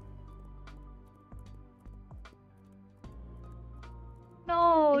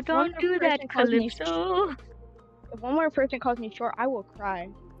 No, don't do that, Calypso. If one more person calls me short, I will cry.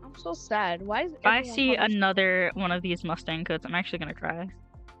 I'm so sad. Why is if I see another one of these Mustang coats, I'm actually gonna cry.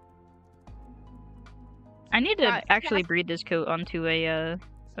 I need to actually breed this coat onto a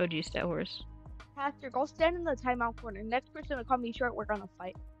OG Stat horse. Caster, go stand in the timeout corner. Next person to call me short, we're gonna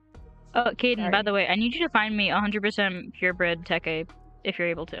fight. Oh, Caden, by the way, I need you to find me 100% purebred tech ape, if you're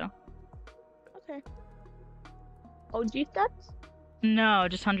able to. Okay. OG stats? No,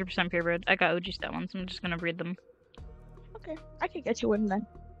 just 100% purebred. I got OG Stat ones, I'm just gonna breed them. Okay, I can get you in then.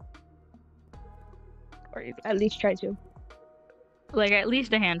 Or at least try to. Like, at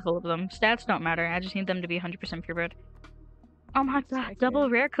least a handful of them. Stats don't matter, I just need them to be 100% purebred. Oh my god, double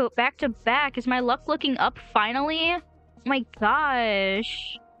rare coat back to back. Is my luck looking up finally? Oh my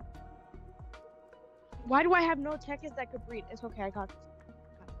gosh. Why do I have no techers that could breed? It's okay, I got this.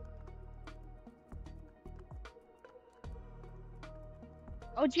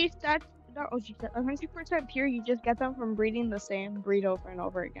 OG stats, not OG stats, 100% pure, you just get them from breeding the same breed over and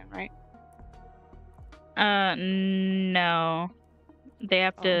over again, right? No. They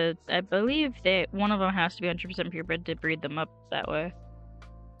have to, I believe one of them has to be 100% purebred to breed them up that way.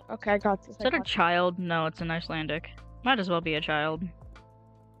 Okay, I got this. Is that a child? No, it's an Icelandic. Might as well be a child.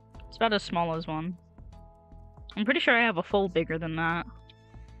 It's about as small as one. I'm pretty sure I have a foal bigger than that.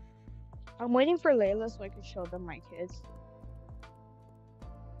 I'm waiting for Layla so I can show them my kids.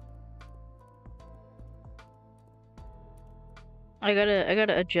 I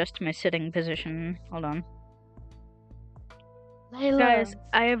gotta adjust my sitting position. Hold on. Layla. Guys,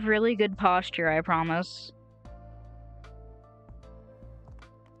 I have really good posture, I promise.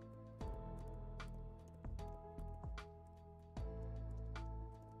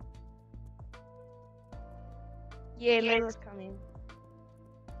 Yeah, Layla's coming.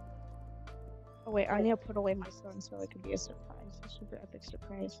 Oh wait, I need to put away my son so it could be a surprise. A super epic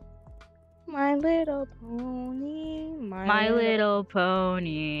surprise. My little pony, my little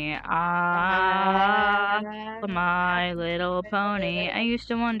pony, my little pony. I used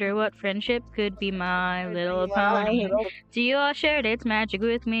to wonder what friendship could be, my little pony. Do you all share its magic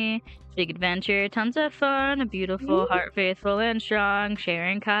with me? Big adventure, tons of fun, a beautiful heart, faithful and strong.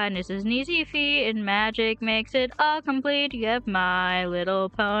 Sharing kindness is an easy feat, and magic makes it all complete. You have My Little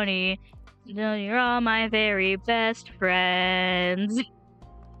Pony. You're all my very best friends.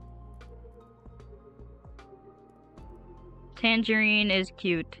 Tangerine is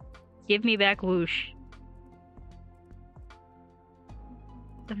cute. Give me back Whoosh.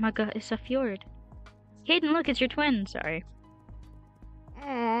 Oh my god, it's a fjord. Hayden, look, it's your twin. Sorry.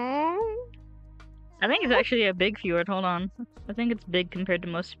 I think it's actually a big fjord. Hold on. I think it's big compared to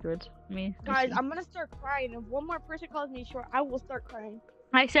most fjords. Guys, I'm gonna start crying. If one more person calls me short, I will start crying.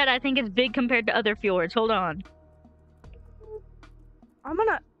 I said I think it's big compared to other fjords. Hold on.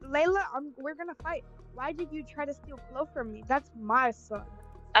 Layla, we're gonna fight. Why did you try to steal Flo from me? That's my son.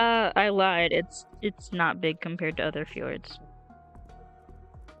 I lied. It's not big compared to other fjords.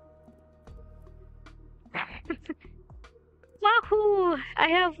 Wahoo! I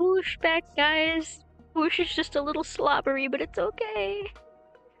have Whoosh back, guys. Whoosh is just a little slobbery, but it's okay.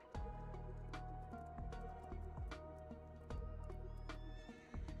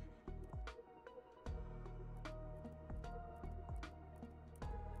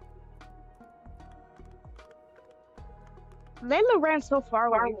 Layla ran so far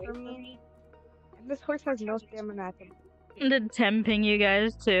away from me, and this horse has no stamina at the moment. Did Tem ping you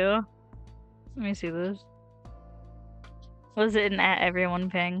guys too? Let me see this. Was it an at everyone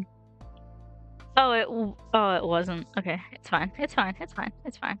ping? Oh, it wasn't. Okay, it's fine. It's fine. It's fine.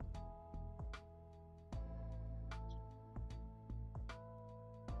 It's fine.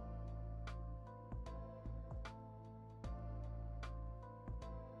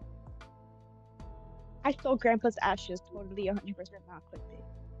 I stole Grandpa's ashes, totally 100% not clickbait.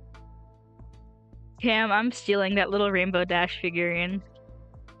 Cam, I'm stealing that little Rainbow Dash figurine.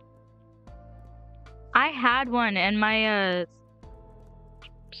 I had one, and my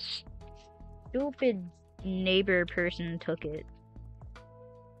stupid neighbor person took it.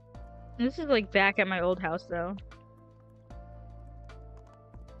 This is like back at my old house, though.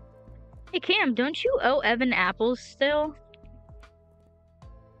 Hey Cam, don't you owe Evan apples still?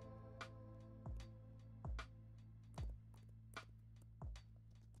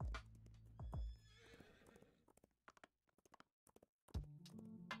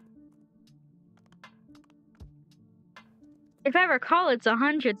 If I recall, it's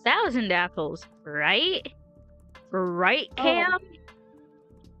 100,000 apples, right? Right, Cam? Oh.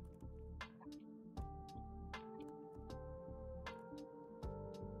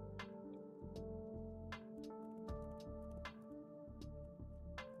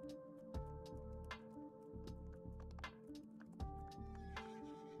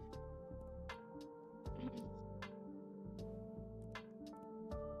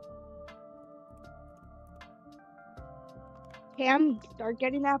 Cam, start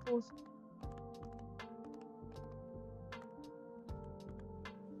getting apples.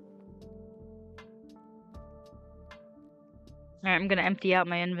 Alright, I'm gonna empty out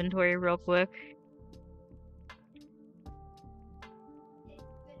my inventory real quick.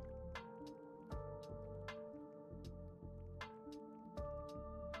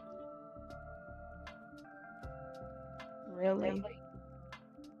 Really?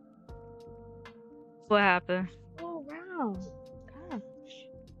 What happened? Oh, wow. Gosh.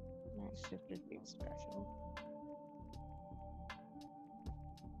 My sister's being special.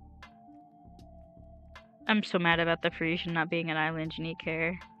 I'm so mad about the Frisian not being an island unique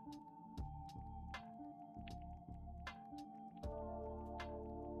care.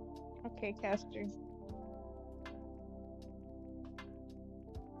 Okay, Caster.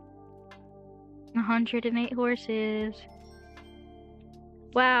 $108 horses.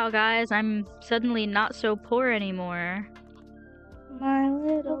 Wow, guys, I'm suddenly not so poor anymore. My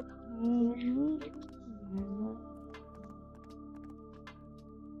little pony.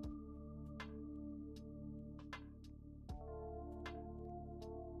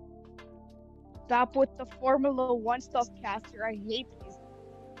 Stop with the Formula 1 stuff, Caster. I hate these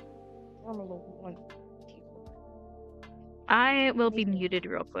Formula 1 people. I will be muted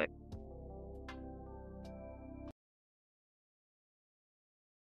real quick.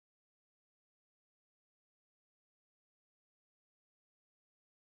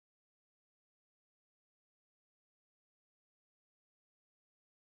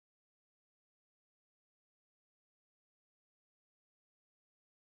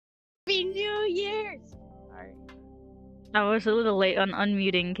 Happy New Year's! Sorry. I was a little late on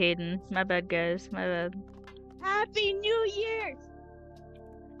unmuting Caden. My bad, guys. My bad. Happy New Year's!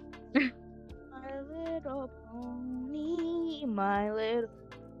 My little pony, my little...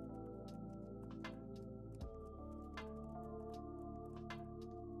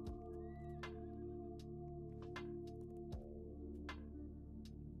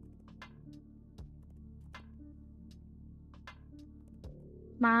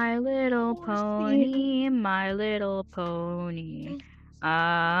 My little pony, my little pony.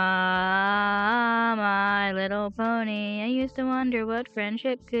 Ah, my little pony. I used to wonder what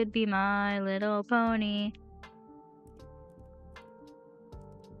friendship could be, my little pony.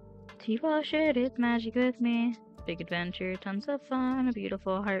 T-ball shared its magic with me. Big adventure, tons of fun, a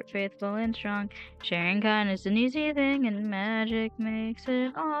beautiful heart, faithful and strong. Sharing kindness an easy thing, and magic makes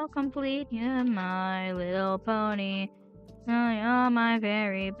it all complete. Yeah, my little pony. Oh, you're my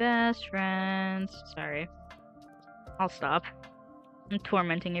very best friends. Sorry. I'll stop. I'm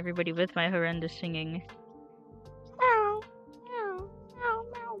tormenting everybody with my horrendous singing.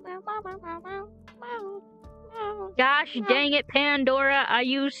 Gosh dang it, Pandora! I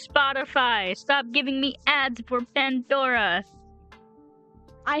use Spotify! Stop giving me ads for Pandora!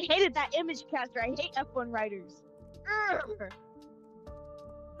 I hated that image caster. I hate F1 riders. I'm gonna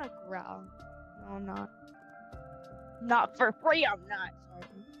growl. No, I'm not. Not for free, I'm not.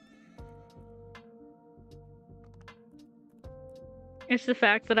 Sorry. It's the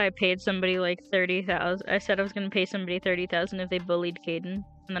fact that I paid somebody like 30,000. I said I was gonna pay somebody 30,000 if they bullied Caden,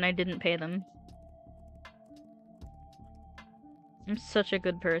 and then I didn't pay them. I'm such a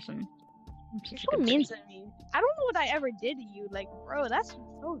good person. You're so mean to me. I don't know what I ever did to you. Like, bro, that's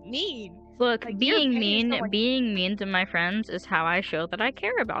so mean. Look, like, being mean to my friends is how I show that I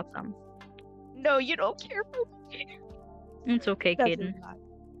care about them. No, you don't care for me. It's okay, Caden.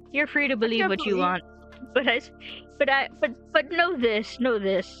 You're free to believe what you want. But know this.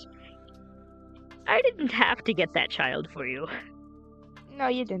 I didn't have to get that child for you. No,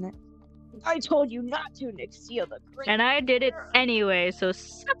 you didn't. I told you not to, Nick Steal the great. And I did it anyway, so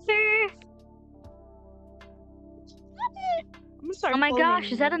suffer. Oh my gosh,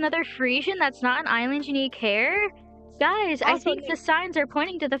 is that another Frisian that's not an Island Unique Hair? Guys, I think the signs are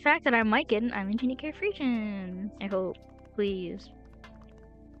pointing to the fact that I might get an Island Unique Hair Frisian. I hope. Please.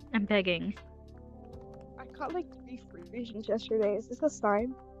 I'm begging. I caught like 3 Frisians yesterday. Is this a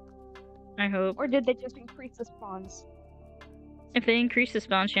sign? I hope. Or did they just increase the spawns? If they increase the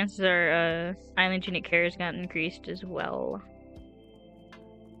spawn, chances are Island Unique Hairs got increased as well.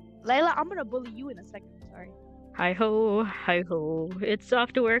 Layla, I'm gonna bully you in a second. Sorry. Hi ho, it's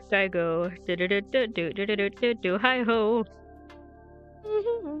off to work I go. Do do do do do do do do do. Hi ho.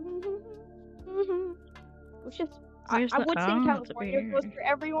 Which is, I would sing California Girls for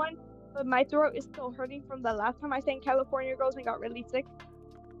everyone, but my throat is still hurting from the last time I sang California Girls and got really sick.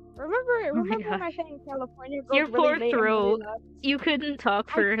 Remember when I sang California Girls? Your poor really throat. You couldn't talk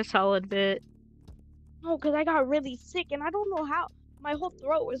for a solid bit. No, because I got really sick and I don't know how. My whole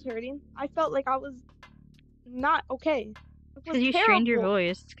throat was hurting. I felt like I was not okay. Because you strained your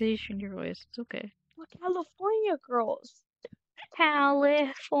voice. It's okay. Well, California Girls.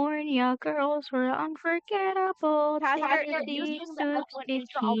 California girls were unforgettable. Teddy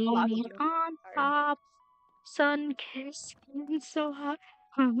bikini on top. Sun kissing so hot.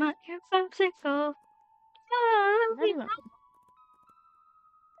 I'm at your popsicle. I'm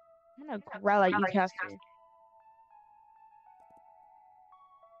gonna growl at you, Casper.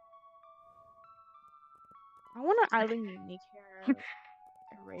 I want an Island Unique Hair.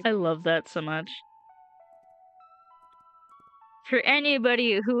 I love that so much. For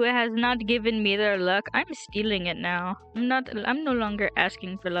anybody who has not given me their luck, I'm stealing it now. I'm no longer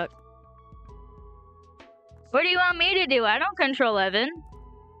asking for luck. What do you want me to do? I don't control Evan.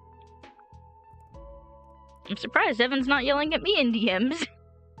 I'm surprised Evan's not yelling at me in DMs.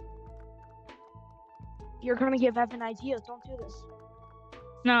 You're gonna give Evan ideas. Don't do this.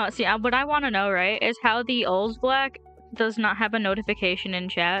 No, see, what I want to know, right, is how the Ols Black does not have a notification in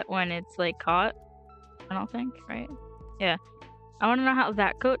chat when it's, like, caught. I don't think, right? Yeah. I want to know how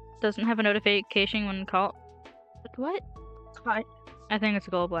that goat doesn't have a notification when caught. Like, what? Caught. I think it's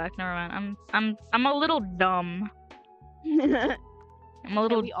Gold Black. Never mind. I'm a little dumb. I'm a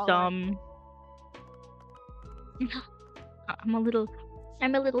little dumb. I'm a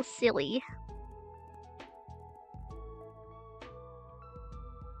little silly.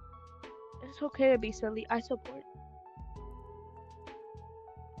 It's okay to be silly. I support.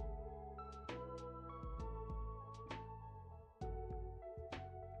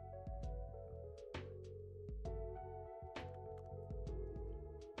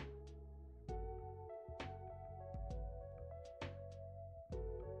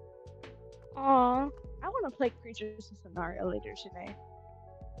 Aw, I want to play Creatures in Scenario later today.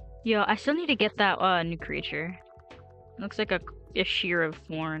 Yo, I still need to get that new creature. Looks like a shear of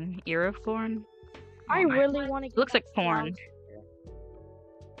thorn. Ear of thorn? I really want to get looks like porn.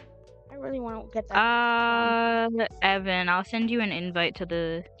 I really want to get that. Evan, I'll send you an invite to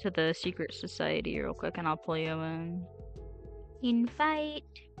the secret society real quick and I'll pull you in. Invite.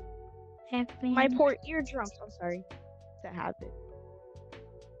 My poor eardrums. I'm sorry. It's a habit.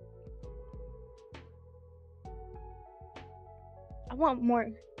 I want more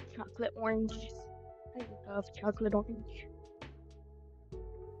chocolate orange. I love chocolate orange.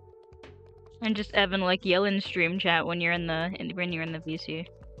 And just Evan like yell in stream chat when you're in the VC,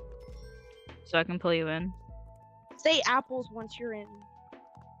 so I can pull you in. Say apples once you're in.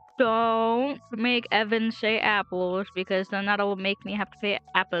 Don't make Evan say apples, because then that'll make me have to pay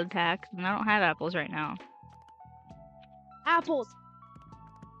apple tax, and I don't have apples right now. Apples.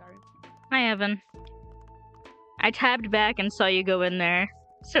 Sorry. Hi, Evan. I tabbed back and saw you go in there,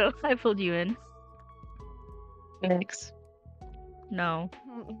 so I pulled you in. Thanks. No.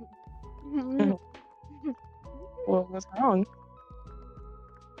 Well, what's wrong?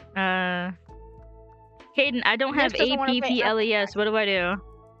 Hayden, I don't have APPLES. What do I do?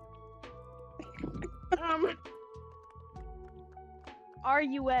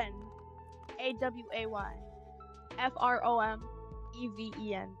 RUNAWAYFROMEVEN.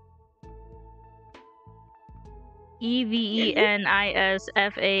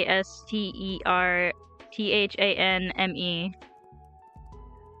 EVENISFASTERTHANME.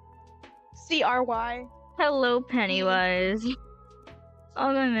 CRY. Hello, Pennywise.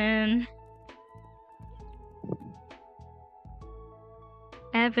 Welcome in.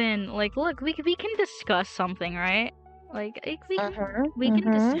 Evan, like, look, we can discuss something, right? Like, we can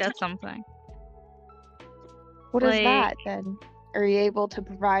discuss something. What is that, then? Are you able to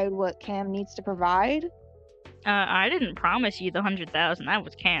provide what Cam needs to provide? I didn't promise you the 100,000. That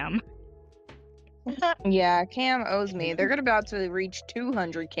was Cam. Yeah, Cam owes me. They're about to reach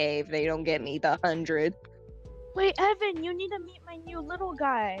 200K if they don't get me the 100. Wait, Evan, you need to meet my new little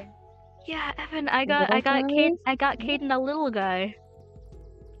guy. Yeah, Evan, I got Caden a little guy.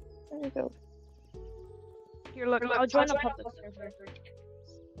 There you go. Here, look, I'll join a public server.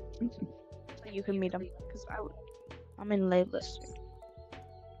 So you can meet him, because I'm in late list.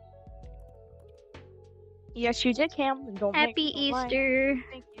 Yes, you did, Cam. Don't Happy Easter.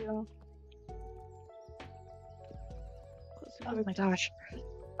 Thank you. Oh my gosh.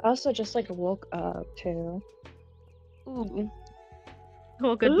 I also just woke up too. Ooh.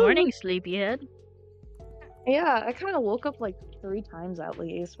 Well, good morning, sleepyhead. Yeah, I kind of woke up 3 times at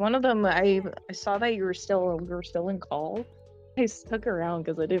least. One of them, I saw that we were still in call. I stuck around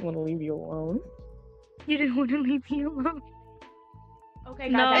because I didn't want to leave you alone. You didn't want to leave me alone.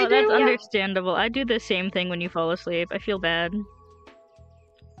 Okay, guys. No, that's understandable. I do the same thing when you fall asleep. I feel bad.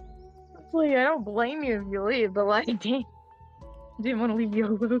 I don't blame you if you leave, but I didn't want to leave you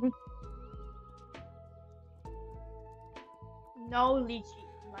alone. No, lychee.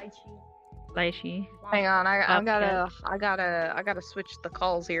 Hang on, I gotta switch the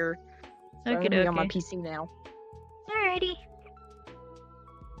calls here. So I'm gonna be on my PC now. Alrighty.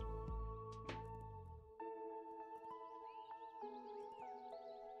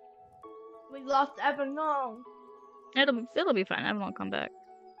 We lost Evan. No. It'll be fine. Evan will come back.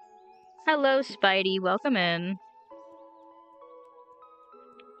 Hello, Spidey. Welcome in.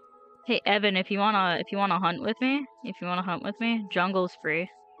 Hey, Evan, if you wanna hunt with me, jungle's free.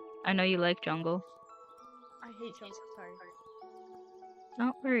 I know you like jungle. I hate jungle. Sorry.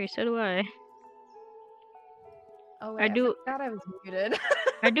 Don't worry, so do I. Oh wait, I forgot I was muted.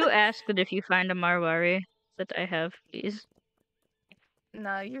 I do ask that if you find a Marwari that I have, please.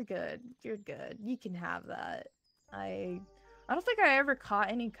 No, you're good. You're good. You can have that. I don't think I ever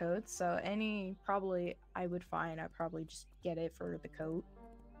caught any coats, so probably I would find. I'd probably just get it for the coat.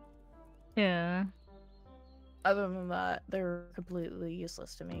 Yeah. Other than that, they're completely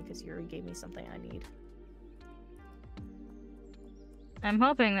useless to me because you already gave me something I need. I'm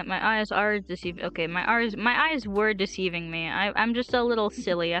hoping that my eyes are deceiving. Okay, my eyes were deceiving me. I'm just a little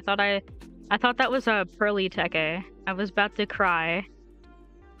silly. I thought that was a pearly teke. I was about to cry.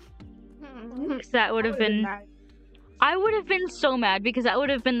 That would have been. I would have been so mad because that would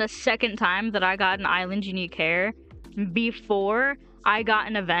have been the second time that I got an Island Unique Hair before I got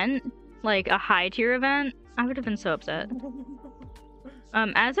an event, like a high tier event. I would have been so upset.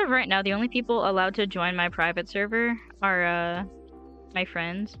 As of right now, the only people allowed to join my private server are my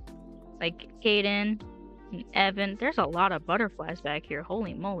friends, like Kaden and Evan. There's a lot of butterflies back here.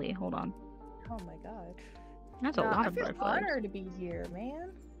 Holy moly! Hold on. Oh my god. That's a lot of butterflies. I feel honored to be here,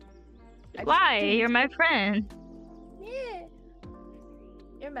 man. Why? You're my friend. Yeah.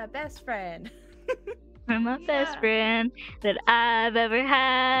 You're my best friend. You're my best friend that I've ever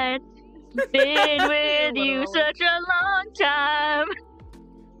had. Been with you such a long time.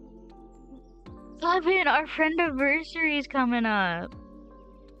 Evan, our friend anniversary is coming up.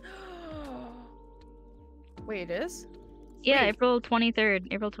 Wait, it is? Yeah, Wait. April 23rd.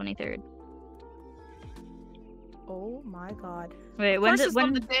 April 23rd. Oh my god. Wait, Of when course did it's on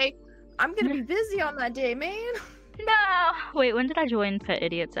when? the day. I'm gonna be busy on that day, man. No. Wait, when did I join Pet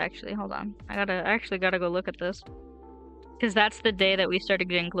Idiots? Actually, hold on. I actually gotta go look at this. Because that's the day that we started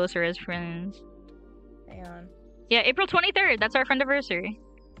getting closer as friends. Hang on. Yeah, April 23rd. That's our friendiversary.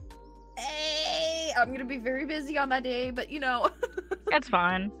 Hey, I'm gonna be very busy on that day, but you know. That's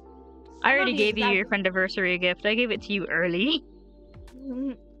fine. I already the gave you your exact- friendiversary gift. I gave it to you early.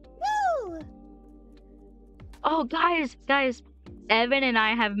 Woo! Oh, guys, Evan and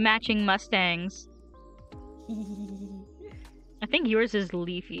I have matching Mustangs. I think yours is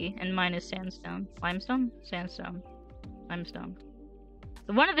leafy and mine is sandstone. Limestone? Sandstone. Limestone.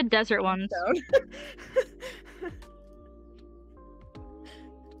 One of the desert ones.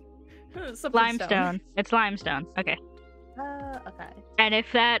 Something Limestone. stone. It's limestone. Okay. Okay. And if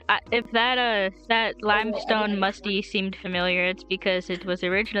that limestone okay. musty seemed familiar, it's because it was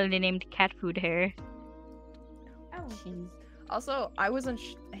originally named cat food hair. Oh. Jeez. Also, I wasn't.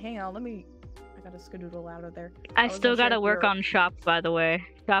 Hang on, I gotta skedoodle out of there. I wasn't still gotta sure if work you're- on shop, by the way.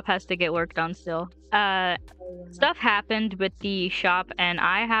 Shop has to get worked on still. Stuff happened with the shop, and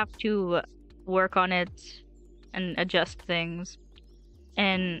I have to work on it and adjust things,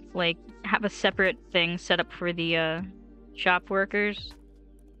 and like have a separate thing set up for the shop workers.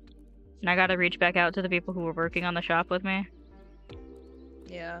 And I gotta reach back out to the people who were working on the shop with me,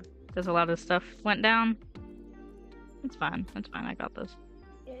 Yeah. because a lot of stuff went down. It's fine. It's fine. I got this.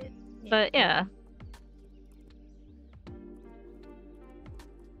 But yeah.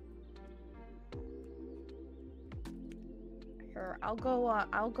 Sure. I'll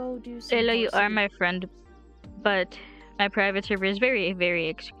go do some. Layla, you are horsey- my friend, but my private server is very, very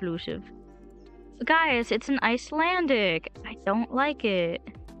exclusive. Guys, it's an Icelandic. I don't like it.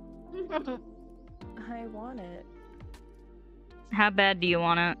 I want it. How bad do you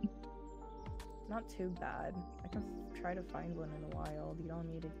want it? Not too bad. I can try to find one in a while. You don't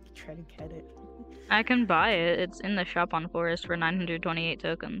need to try to get it. I can buy it. It's in the shop on Forest for 928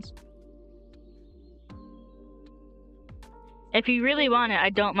 tokens. If you really want it, I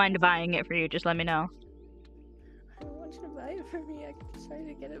don't mind buying it for you. Just let me know. I don't want you to buy it for me. I can try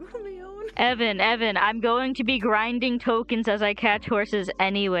to get it on my own. Evan, I'm going to be grinding tokens as I catch horses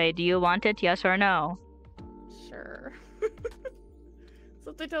anyway. Do you want it? Yes or no? Sure.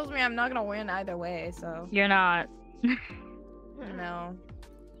 Something tells me I'm not gonna win either way, so You're not. no.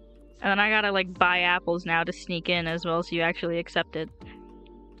 And then I gotta like buy apples now to sneak in as well, so you actually accept it.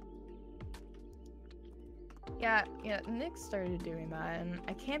 Yeah, Nick started doing that, and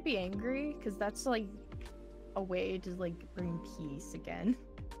I can't be angry because that's like a way to like bring peace again.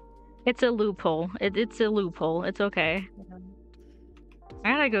 It's a loophole. It's a loophole. It's okay.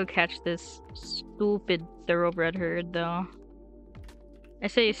 I gotta go catch this stupid thoroughbred herd, though. I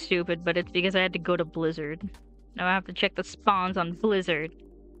say stupid, but it's because I had to go to Blizzard. Now I have to check the spawns on Blizzard.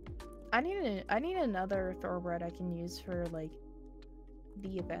 I need another thoroughbred I can use for like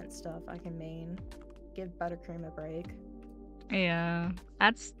the event stuff. I can main. Give Buttercream a break. Yeah,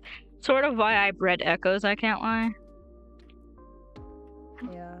 that's sort of why I bred echoes, I can't lie.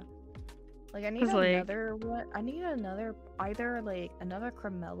 Yeah. Like I need 'Cause, like- another what? I need another either like another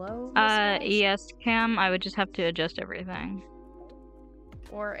Cremello Yes, Cam, I would just have to adjust everything.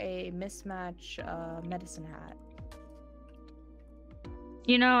 or a mismatch medicine hat.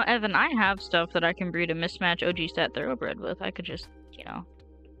 You know, Evan, I have stuff that I can breed a mismatch OG Stat thoroughbred with. I could just, you know,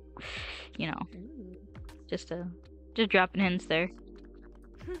 Ooh. just dropping hints there.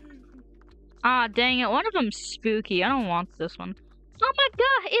 Ah, dang it, one of them's spooky. I don't want this one. Oh my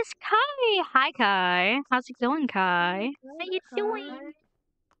god, it's Kai! Hi, Kai. How's it going, Kai? How you doing?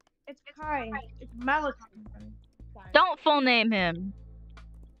 It's Kai. It's Malachi. Don't full name him.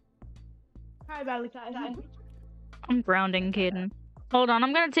 Hi, Malachi. I'm grounding Caden. Hold on,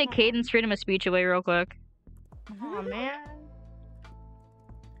 I'm gonna take Caden's freedom of speech away real quick. Oh man.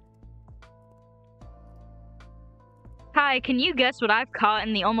 Kai, can you guess what I've caught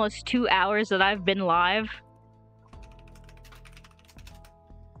in the almost 2 hours that I've been live?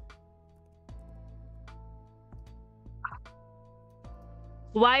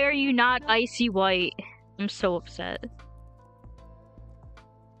 Why are you not icy white? I'm so upset.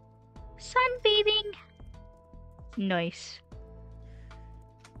 Sunbathing. Nice.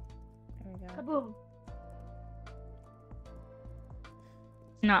 There we go. Kaboom.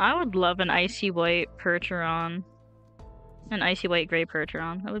 No, I would love an icy white Percheron. An icy white gray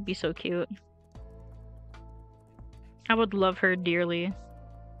Percheron. That would be so cute. I would love her dearly.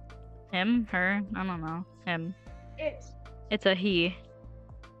 Him? Her? I don't know. Him. It's. It's a he.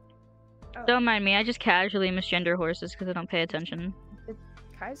 Don't mind me, I just casually misgender horses because I don't pay attention.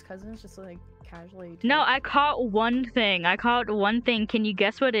 Kai's cousins just like casually. No, I caught one thing. Can you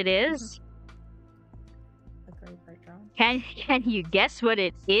guess what it is? A gray breakdown. Can you guess what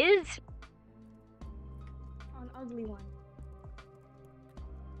it is? An ugly one.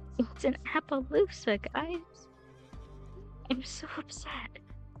 It's an Appaloosa, guys. I'm so upset.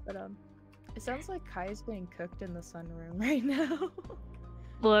 But it sounds like Kai's getting cooked in the sunroom right now.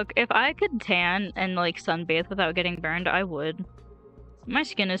 Look, if I could tan and like sunbathe without getting burned, I would. My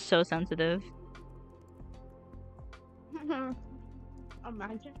skin is so sensitive.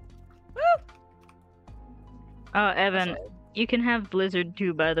 Imagine. Oh, Evan, you can have Blizzard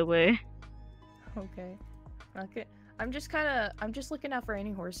too, by the way. Okay. Okay. I'm just looking out for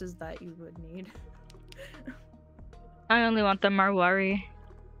any horses that you would need. I only want the Marwari.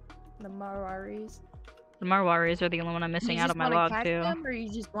 The Marwaris. The Marwaris are the only one I'm missing out of my log catch too. them, or you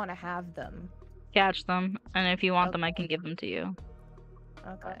just want to have them? Catch them, and if you want them, I can give them to you.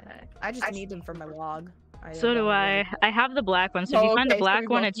 Okay. I just need them for my log. So do I. I have the black one, so if you find a black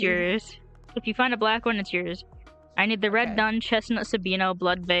one, it's both need- yours. If you find a black one, it's yours. I need the Red Okay. Dun, Chestnut Sabino,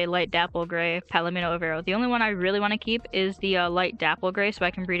 Blood Bay, Light Dapple Gray, Palomino Overo. The only one I really want to keep is the Light Dapple Gray, so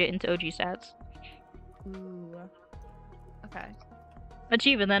I can breed it into OG Stats. Ooh. Okay. But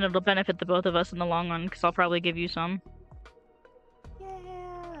even then, it'll benefit the both of us in the long run, because I'll probably give you some.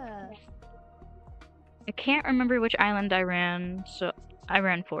 Yeah. I can't remember which island I ran, so I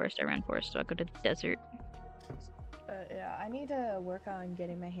ran forest, so I go to the desert. Yeah, I need to work on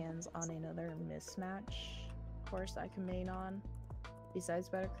getting my hands on another mismatch horse I can main on, besides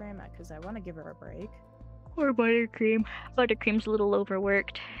Buttercream, because I want to give her a break. Or Buttercream. Buttercream's a little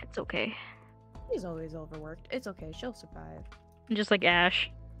overworked. It's okay. She's always overworked. It's okay, she'll survive. Just like Ash.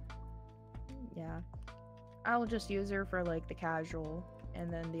 Yeah. I'll just use her for like the casual,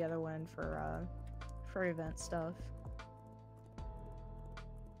 and then the other one for event stuff.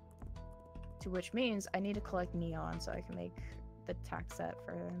 To which means I need to collect neon so I can make the tack set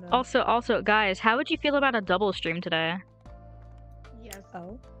for them. Also, guys, how would you feel about a double stream today? Yes.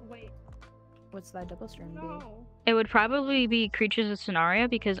 Oh, Wait. what's that double stream be? No. It would probably be Creatures of Scenario,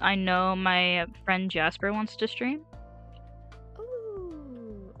 because I know my friend Jasper wants to stream.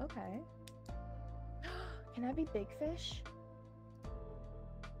 Ooh, okay. Can I be Big Fish?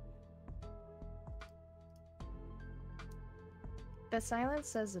 The silence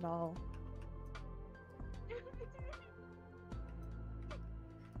says it all.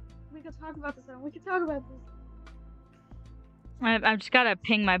 We can talk about this. We can talk about this. I've just gotta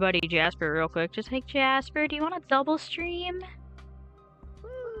ping my buddy Jasper real quick. Just like, Jasper, do you want a double stream?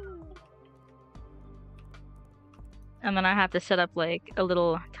 Woo. And then I have to set up like a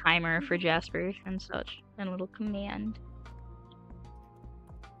little timer for Jasper and such, and a little command.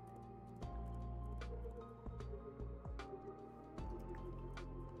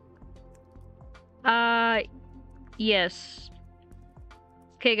 Yes.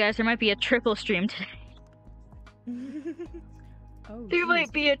 Okay, guys, there might be a triple stream today. Oh, There jeez.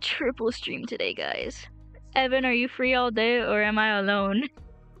 might be a triple stream today, guys. Evan, are you free all day, or am I alone?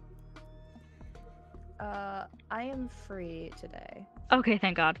 I am free today. Okay,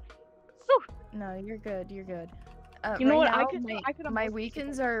 thank God. No, you're good. You're good. You know right what? now, I could. my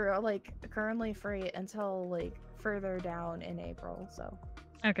weekends are like currently free until like further down in April. So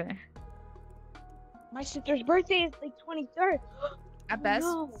Okay. My sister's birthday is like 23rd. at best,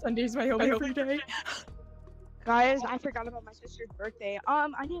 no. Sunday's my only free day. Guys, I forgot about my sister's birthday. I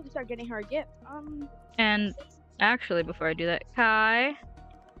need to start getting her a gift. And actually, before I do that, Kai.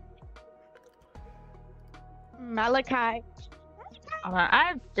 Malachi.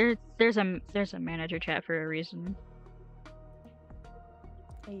 There's a manager chat for a reason.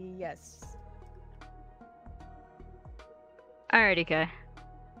 Yes. Alrighty, Kai.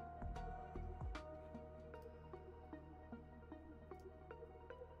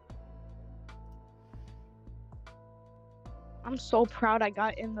 I'm so proud I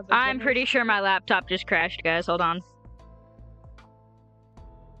got in the. I'm beginner's pretty sure my laptop just crashed, guys. Hold on.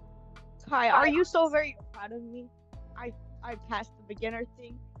 Kai, are you so very proud of me? I passed the beginner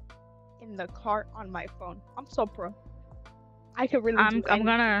thing in the cart on my phone. I'm so pro. I could really. I'm do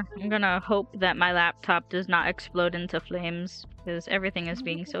anything. gonna hope that my laptop does not explode into flames, because everything is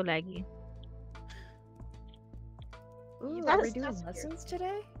being so laggy. Ooh, That's- are we doing that's lessons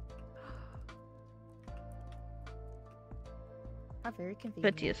today? How very convenient.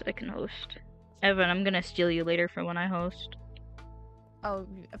 But yes, I can host. Evan, I'm gonna steal you later for when I host. Oh,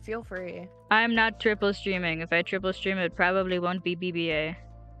 feel free. I'm not triple streaming. If I triple stream, it probably won't be BBA.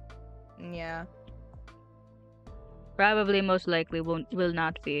 Yeah. Probably, most likely, will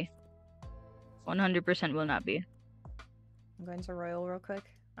not be. 100% will not be. I'm going to Royal real quick.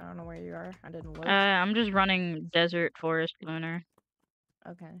 I don't know where you are. I didn't look. I'm just running desert, forest, lunar.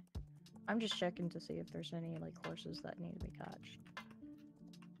 Okay. I'm just checking to see if there's any like horses that need to be catched.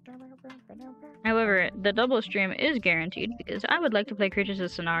 However, the double stream is guaranteed because I would like to play Creatures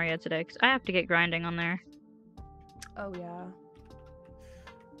of Scenario today because I have to get grinding on there. Oh yeah.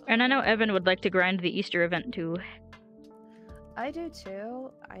 And I know Evan would like to grind the Easter event too. I do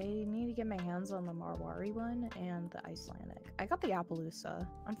too. I need to get my hands on the Marwari one and the Icelandic. I got the Appaloosa.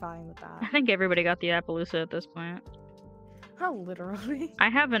 I'm fine with I that. think everybody got the Appaloosa at this point. How literally? I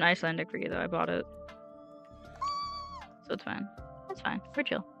have an Icelandic for you though, I bought it. So it's fine. It's fine. We're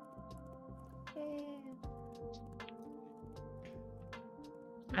chill.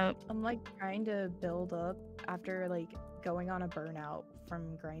 Nope. I'm like trying to build up after like going on a burnout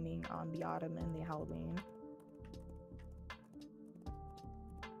from grinding on the autumn and the Halloween.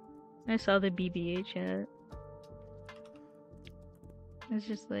 I saw the BBA chat. It's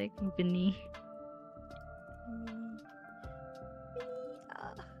just like beneath.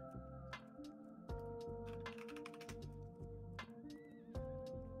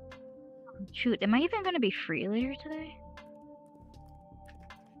 Shoot, am I even gonna be free later today?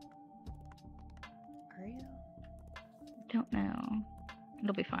 Are you? Don't know.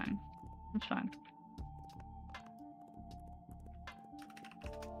 It'll be fine. It's fine.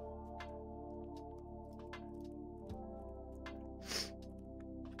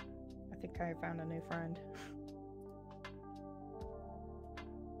 I think I found a new friend.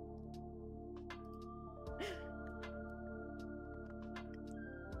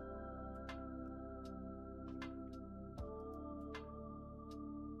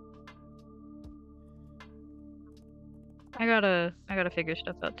 I gotta figure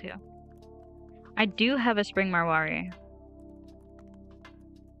stuff out too. I do have a spring Marwari.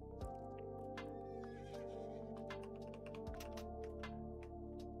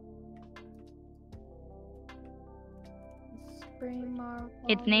 Spring Marwari.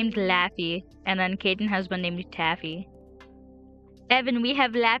 It's named Laffy, and then Caden has one named Taffy. Evan, we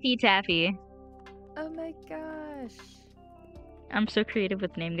have Laffy Taffy. Oh my gosh. I'm so creative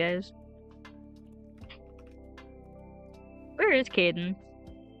with name, guys. Where is Caden?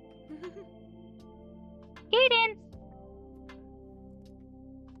 Caden!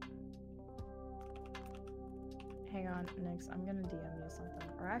 Hang on, next I'm gonna DM you something.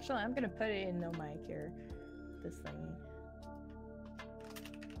 Or actually, I'm gonna put it in no mic here. This thingy.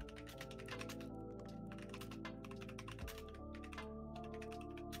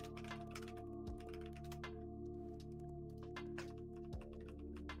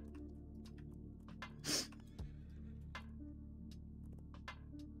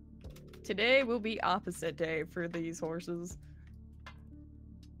 Today will be opposite day for these horses.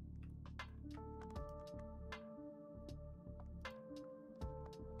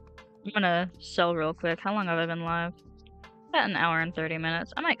 I'm gonna sell real quick. How long have I been live? About an hour and 30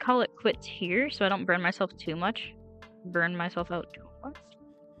 minutes. I might call it quits here so I don't burn myself too much. Burn myself out too much.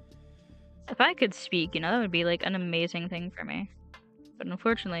 If I could speak, you know, that would be like an amazing thing for me. But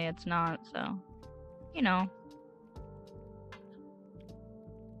unfortunately, it's not, so, you know.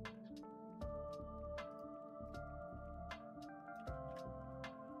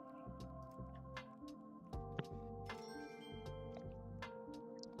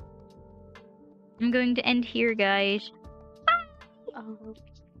 I'm going to end here, guys.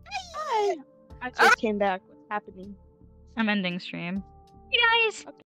 Hi. I just came back. What's happening? I'm ending stream. You guys!